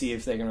them and see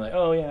if they can be like,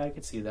 oh yeah, I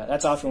could see that.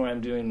 That's often what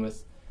I'm doing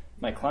with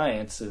my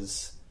clients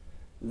is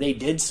they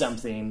did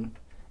something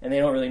and they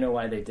don't really know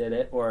why they did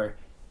it, or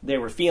they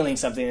were feeling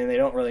something and they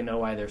don't really know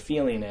why they're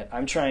feeling it.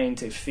 I'm trying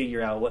to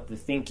figure out what the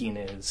thinking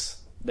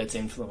is that's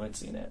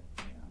influencing it.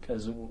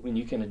 Because when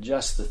you can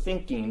adjust the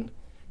thinking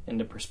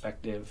into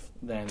perspective,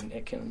 then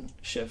it can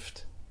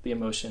shift the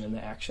emotion and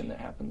the action that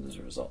happens as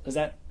a result. Does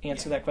that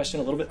answer that question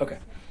a little bit? Okay.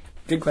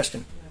 Good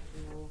question.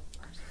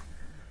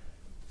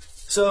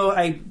 So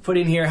I put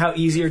in here, how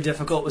easy or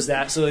difficult was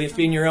that? So if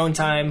in your own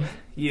time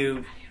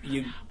you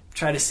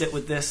try to sit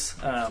with this,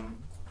 I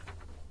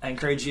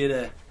encourage you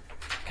to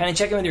kind of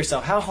check in with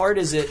yourself. How hard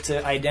is it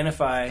to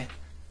identify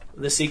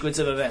the sequence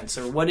of events?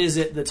 Or what is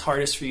it that's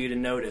hardest for you to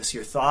notice?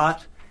 Your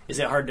thought? Is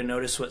it hard to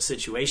notice what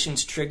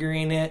situation's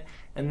triggering it?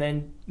 And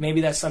then maybe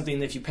that's something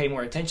that if you pay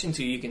more attention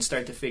to, you can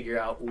start to figure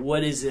out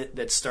what is it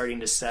that's starting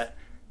to set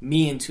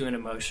me into an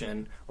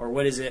emotion, or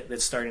what is it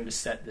that's starting to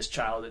set this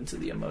child into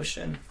the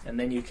emotion? And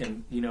then you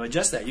can,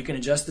 adjust that. You can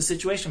adjust the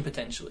situation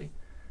potentially.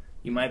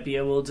 You might be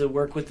able to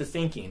work with the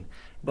thinking.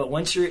 But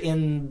once you're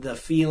in the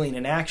feeling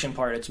and action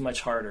part, it's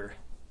much harder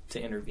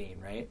to intervene,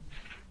 right?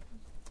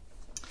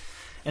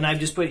 And I've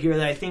just put here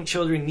that I think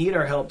children need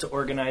our help to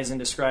organize and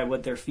describe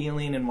what they're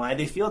feeling and why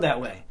they feel that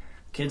way.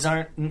 Kids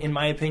aren't, in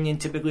my opinion,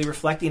 typically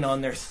reflecting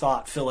on their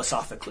thought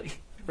philosophically,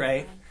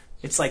 right?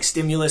 It's like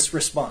stimulus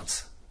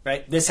response,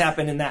 right? This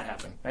happened and that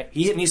happened, right?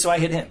 He hit me, so I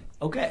hit him.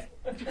 Okay.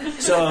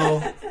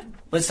 So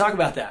let's talk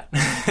about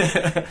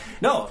that.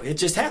 No, it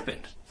just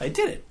happened. I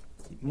did it.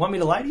 You want me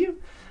to lie to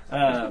you?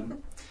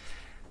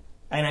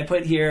 And I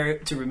put here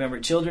to remember,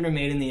 children are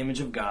made in the image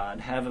of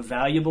God, have a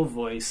valuable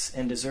voice,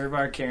 and deserve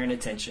our care and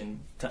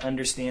attention to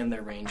understand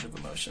their range of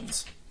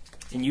emotions.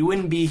 And you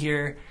wouldn't be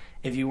here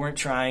if you weren't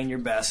trying your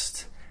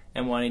best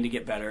and wanting to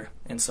get better.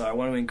 And so I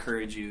want to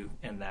encourage you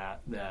in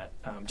that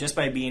just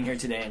by being here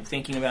today and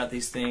thinking about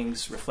these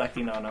things,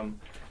 reflecting on them,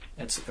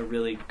 that's a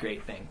really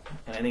great thing.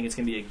 And I think it's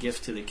going to be a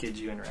gift to the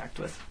kids you interact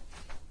with.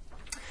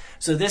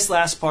 So this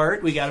last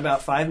part, we got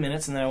about 5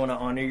 minutes, and then I want to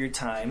honor your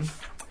time.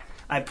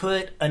 I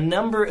put a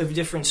number of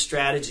different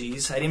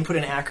strategies. I didn't put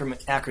an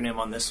acronym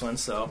on this one,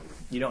 so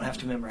you don't have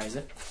to memorize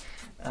it.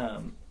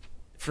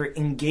 For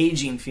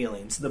engaging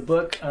feelings. The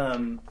book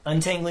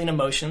Untangling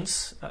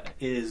Emotions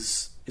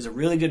is a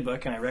really good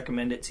book, and I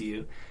recommend it to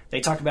you. They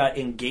talk about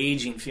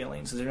engaging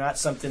feelings. They're not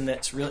something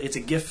that's really, it's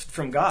a gift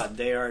from God.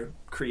 They are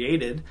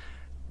created,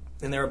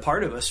 and they're a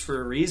part of us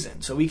for a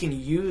reason. So we can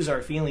use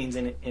our feelings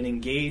and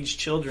engage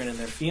children in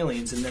their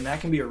feelings, and then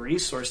that can be a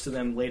resource to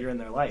them later in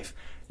their life.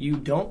 You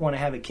don't want to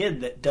have a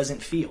kid that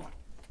doesn't feel.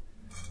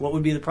 What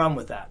would be the problem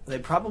with that? They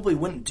probably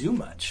wouldn't do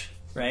much,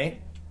 right?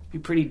 Be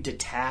pretty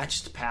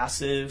detached,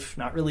 passive,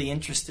 not really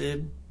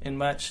interested in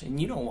much.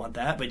 And you don't want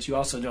that, but you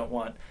also don't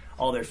want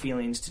all their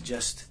feelings to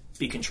just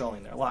be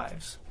controlling their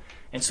lives.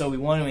 And so we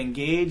want to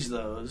engage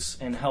those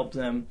and help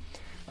them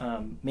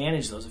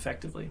manage those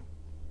effectively.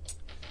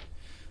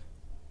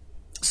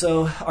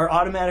 So our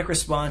automatic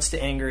response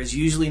to anger is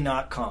usually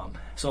not calm.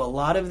 So a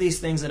lot of these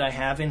things that I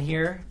have in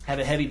here have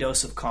a heavy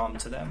dose of calm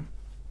to them.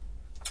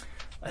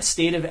 A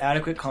state of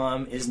adequate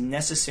calm is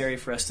necessary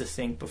for us to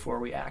think before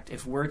we act.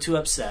 If we're too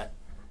upset,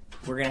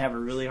 we're going to have a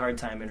really hard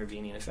time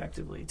intervening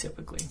effectively,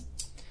 typically.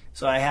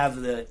 So I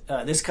have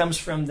this comes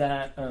from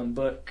that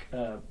book,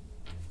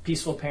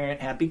 Peaceful Parent,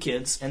 Happy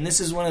Kids. And this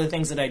is one of the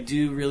things that I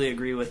do really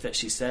agree with that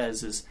she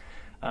says is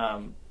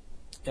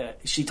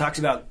she talks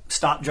about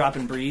stop, drop,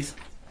 and breathe.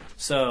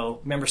 So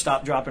remember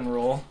stop, drop, and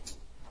roll,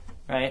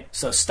 right?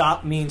 So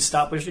stop means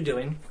stop what you're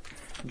doing.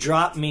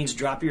 Drop means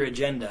drop your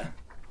agenda.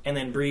 And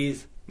then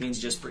breathe means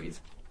just breathe.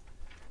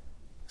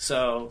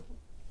 So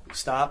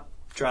stop,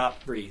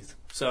 drop, breathe.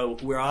 So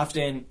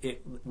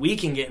we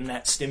can get in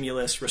that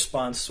stimulus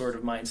response sort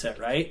of mindset,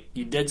 right?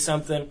 You did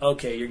something,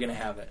 okay, you're going to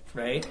have it,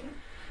 right?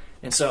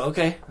 And so,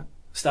 okay,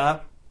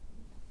 stop,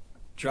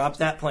 drop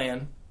that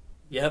plan.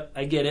 Yep,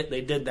 I get it.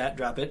 They did that.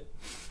 Drop it.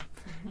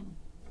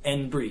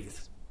 And breathe.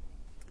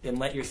 And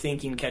let your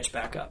thinking catch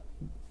back up.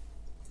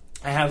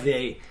 I have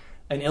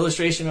an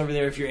illustration over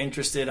there if you're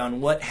interested on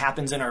what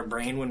happens in our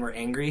brain when we're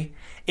angry.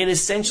 It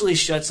essentially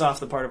shuts off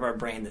the part of our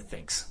brain that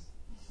thinks.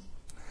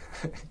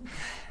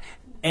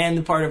 And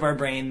the part of our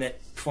brain that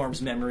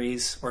forms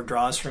memories or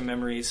draws from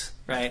memories,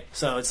 right?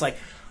 So it's like,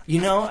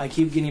 I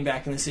keep getting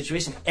back in this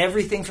situation.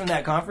 Everything from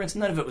that conference,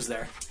 none of it was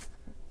there.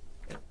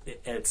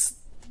 It's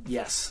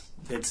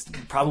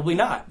probably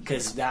not,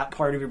 because that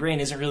part of your brain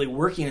isn't really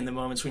working in the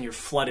moments when you're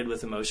flooded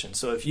with emotion.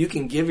 So if you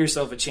can give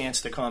yourself a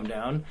chance to calm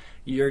down,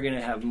 you're going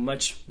to have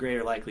much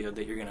greater likelihood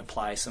that you're going to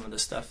apply some of the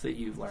stuff that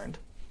you've learned.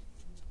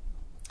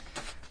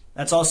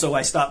 That's also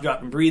why stop,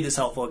 drop, and breathe is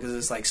helpful, because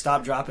it's like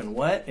stop, drop, and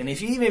what? And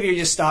if you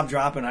just stop,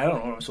 drop, and I don't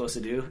know what I'm supposed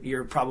to do,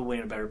 you're probably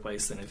in a better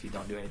place than if you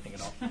don't do anything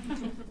at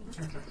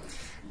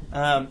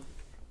all.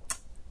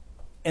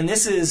 And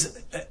this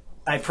is,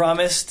 I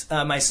promised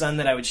my son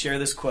that I would share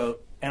this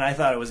quote, and I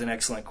thought it was an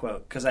excellent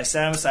quote, because I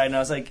sat him aside and I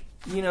was like,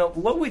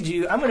 what would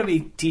you, I'm going to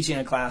be teaching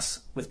a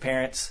class with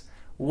parents.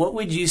 What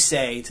would you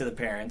say to the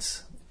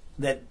parents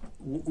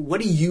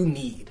what do you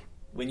need?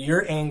 When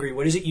you're angry,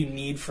 what is it you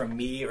need from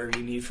me or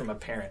you need from a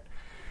parent?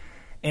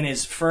 And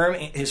his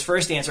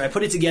first answer, I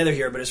put it together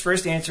here, but his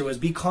first answer was,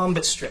 be calm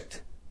but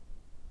strict.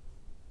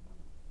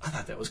 I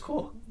thought that was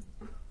cool.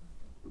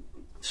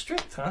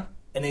 Strict, huh?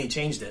 And then he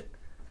changed it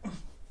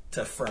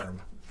to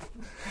firm.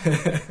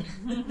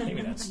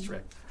 Maybe not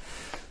strict,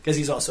 because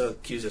he's also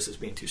accused us as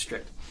being too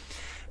strict.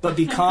 But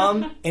be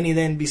calm, and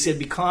he said,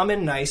 be calm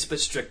and nice, but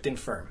strict and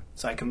firm.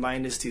 So I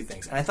combined his two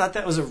things. And I thought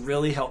that was a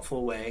really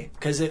helpful way,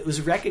 because it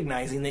was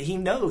recognizing that he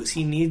knows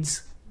he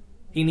needs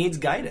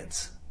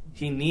guidance.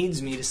 He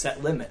needs me to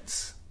set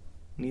limits.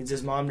 He needs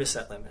his mom to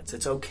set limits.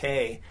 It's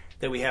okay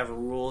that we have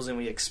rules and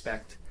we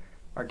expect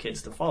our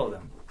kids to follow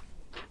them.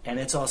 And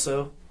it's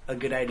also a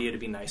good idea to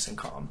be nice and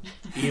calm,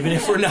 even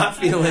if we're not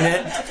feeling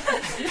it.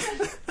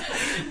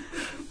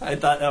 I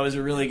thought that was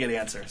a really good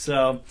answer.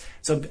 So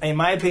in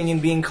my opinion,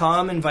 being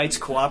calm invites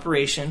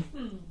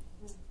cooperation,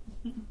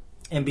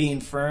 and being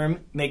firm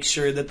makes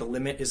sure that the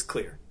limit is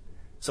clear.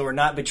 So we're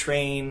not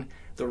betraying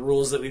the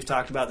rules that we've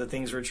talked about, the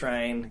things we're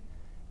trying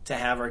to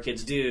have our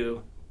kids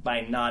do,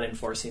 by not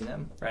enforcing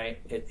them, right?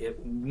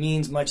 It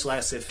means much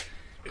less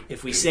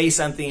if we say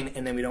something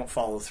and then we don't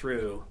follow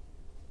through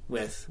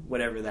with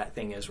whatever that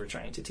thing is we're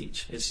trying to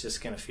teach. It's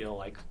just going to feel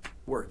like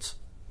words.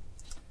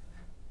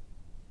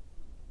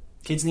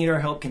 Kids need our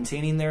help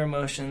containing their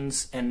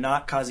emotions and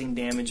not causing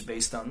damage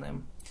based on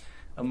them.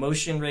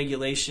 Emotion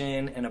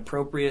regulation and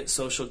appropriate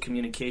social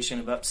communication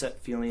of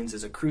upset feelings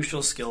is a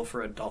crucial skill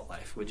for adult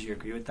life. Would you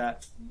agree with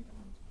that?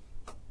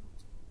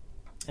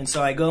 And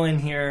so I go in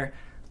here,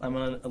 I'm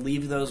going to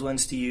leave those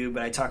ones to you,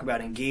 but I talk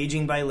about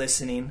engaging by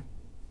listening,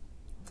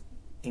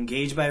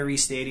 engage by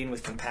restating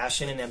with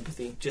compassion and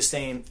empathy, just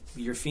saying,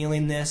 you're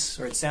feeling this,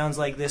 or it sounds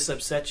like this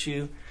upsets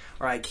you,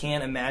 or I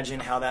can't imagine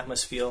how that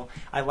must feel.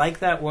 I like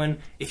that one.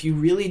 If you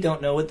really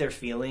don't know what they're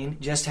feeling,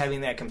 just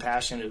having that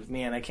compassion of,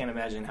 man, I can't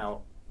imagine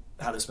how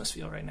this must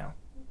feel right now.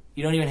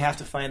 You don't even have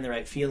to find the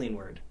right feeling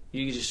word.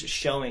 You're just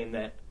showing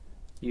that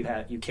you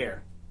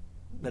care,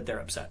 that they're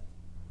upset.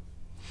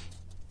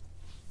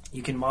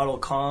 You can model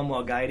calm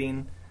while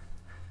guiding.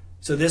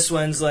 So this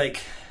one's like,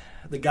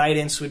 the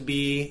guidance would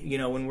be,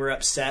 when we're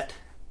upset,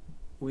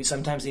 we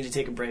sometimes need to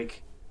take a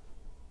break.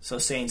 So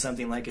saying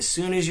something like, as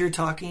soon as you're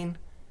talking,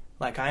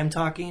 like I'm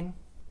talking,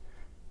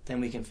 then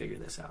we can figure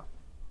this out.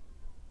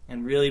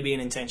 And really being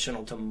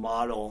intentional to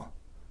model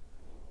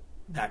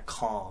that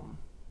calm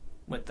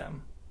with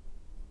them.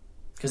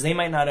 Because they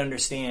might not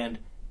understand,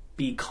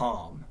 be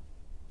calm,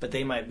 but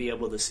they might be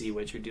able to see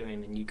what you're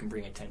doing, and you can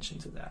bring attention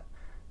to that.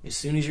 As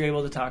soon as you're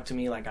able to talk to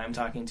me like I'm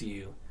talking to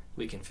you,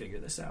 we can figure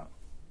this out.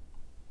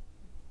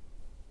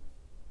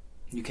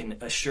 You can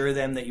assure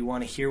them that you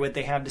want to hear what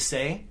they have to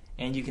say,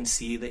 and you can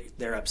see that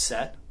they're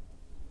upset.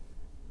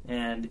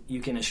 And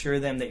you can assure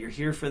them that you're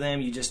here for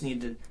them.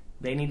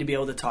 They need to be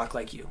able to talk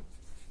like you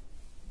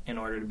in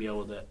order to be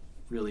able to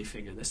really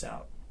figure this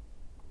out.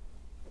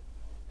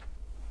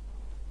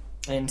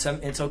 And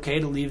it's okay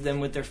to leave them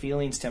with their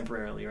feelings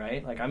temporarily,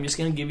 right? Like, I'm just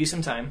going to give you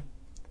some time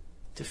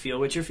to feel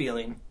what you're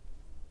feeling,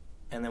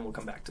 and then we'll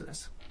come back to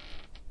this.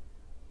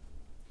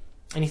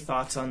 Any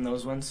thoughts on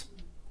those ones?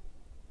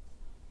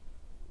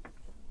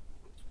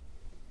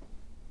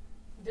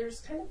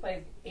 There's kind of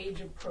like age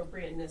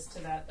appropriateness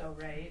to that, though,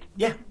 right?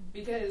 Yeah.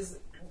 Because,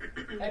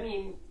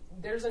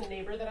 there's a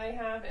neighbor that I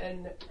have,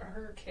 and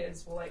her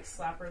kids will like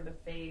slap her in the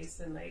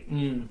face and like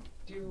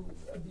do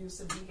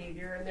abusive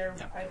behavior, and they're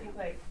I think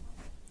like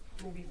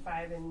maybe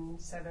 5 and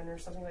 7 or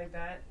something like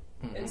that.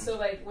 Mm-hmm. And so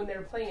like when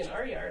they're playing in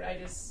our yard, I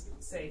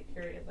just say,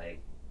 period,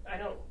 like, I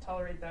don't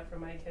tolerate that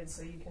from my kids,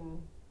 so you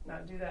can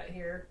not do that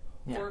here.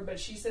 Yeah. But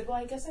she said, well,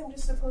 I guess I'm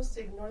just supposed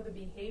to ignore the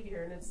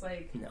behavior, and it's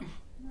like, no.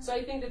 So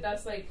I think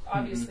that's like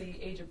obviously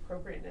age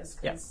appropriateness,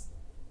 because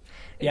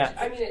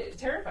it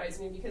terrifies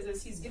me, because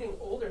as he's getting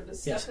older, the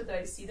stuff that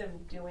I see them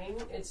doing,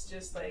 it's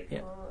just like, I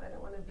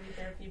don't want to be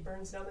there if he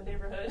burns down the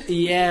neighborhood.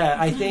 Yeah,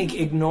 I think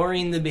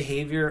ignoring the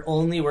behavior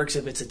only works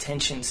if it's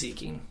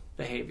attention-seeking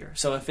behavior.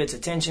 So if it's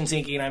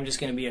attention-seeking, I'm just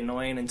going to be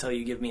annoying until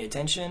you give me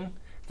attention,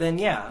 then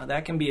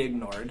that can be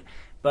ignored.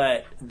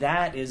 But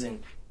that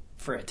isn't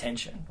for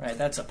attention, right?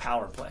 That's a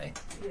power play.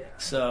 Yeah.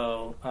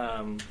 So,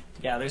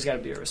 there's got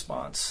to be a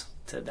response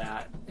to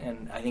that.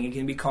 And I think it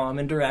can be calm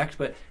and direct.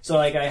 But so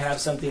like I have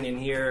something in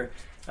here.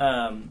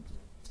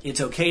 It's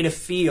okay to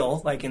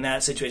feel, like in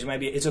that situation, might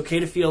be it's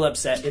okay to feel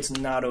upset. It's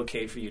not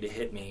okay for you to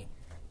hit me.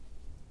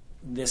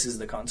 This is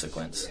the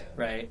consequence,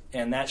 right?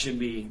 And that should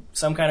be,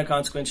 some kind of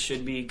consequence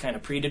should be kind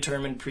of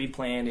predetermined,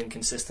 pre-planned, and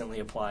consistently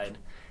applied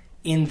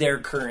in their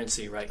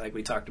currency, right? Like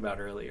we talked about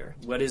earlier.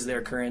 What is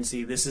their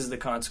currency? This is the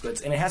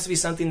consequence. And it has to be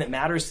something that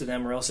matters to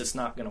them or else it's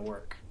not going to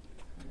work.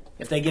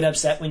 If they get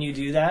upset when you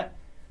do that,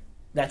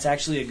 that's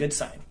actually a good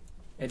sign.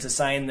 It's a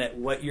sign that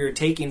what you're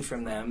taking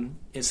from them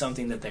is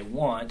something that they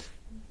want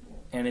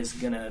and is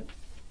going to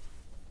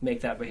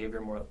make that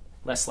behavior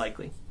less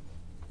likely.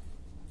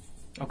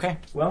 Okay,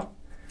 well,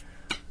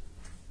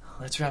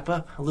 let's wrap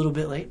up. A little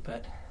bit late,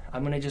 but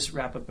I'm going to just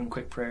wrap up in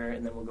quick prayer,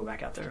 and then we'll go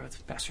back out there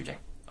with Pastor Jay.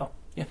 Oh,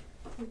 yeah.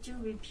 Would you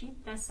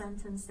repeat that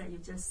sentence that you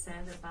just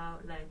said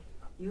about, like,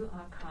 you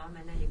are calm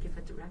and then you give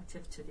a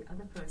directive to the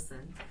other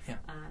person? Yeah.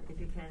 If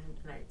you can,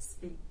 like,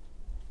 speak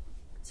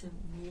to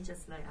me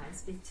just like I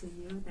speak to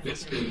you, then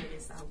Yes. we can figure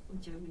this out.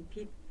 Would you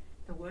repeat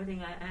the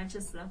wording? I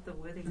just love the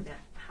wording,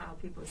 that how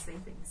people say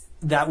things.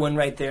 That one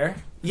right there?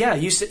 Yeah,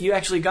 you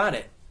actually got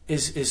it.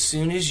 As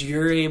soon as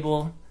you're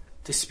able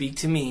to speak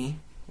to me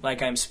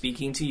like I'm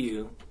speaking to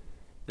you,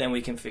 then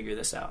we can figure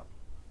this out.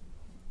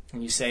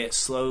 And you say it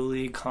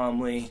slowly,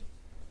 calmly,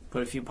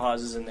 put a few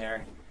pauses in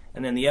there.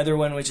 And then the other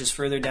one, which is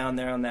further down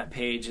there on that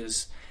page,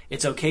 is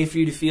it's okay for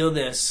you to feel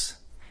this.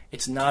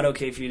 It's not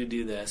okay for you to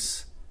do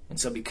this. And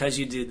so because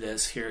you did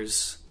this,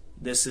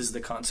 this is the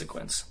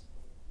consequence.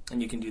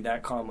 And you can do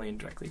that calmly and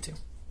directly too.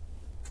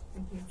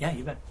 Thank you. Yeah,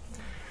 you bet.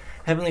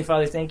 Heavenly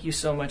Father, thank you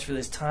so much for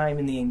this time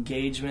and the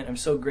engagement. I'm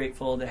so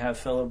grateful to have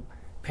fellow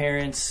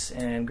parents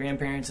and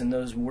grandparents and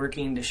those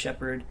working to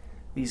shepherd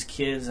these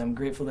kids. I'm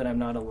grateful that I'm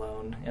not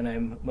alone, and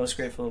I'm most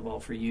grateful of all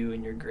for you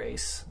and your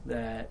grace,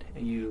 that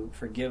you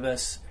forgive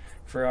us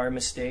for our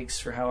mistakes,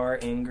 for how our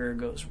anger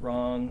goes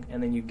wrong,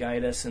 and then you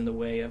guide us in the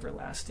way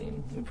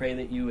everlasting. We pray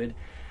that you would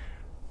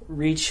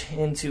reach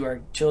into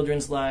our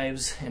children's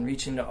lives and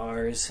reach into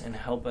ours and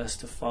help us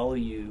to follow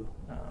you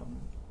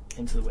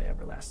into the way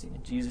everlasting.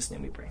 In Jesus'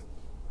 name we pray.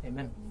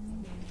 Amen.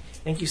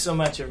 Thank you so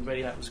much,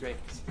 everybody. That was great.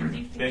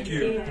 Thank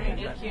you.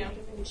 Thank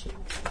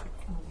you.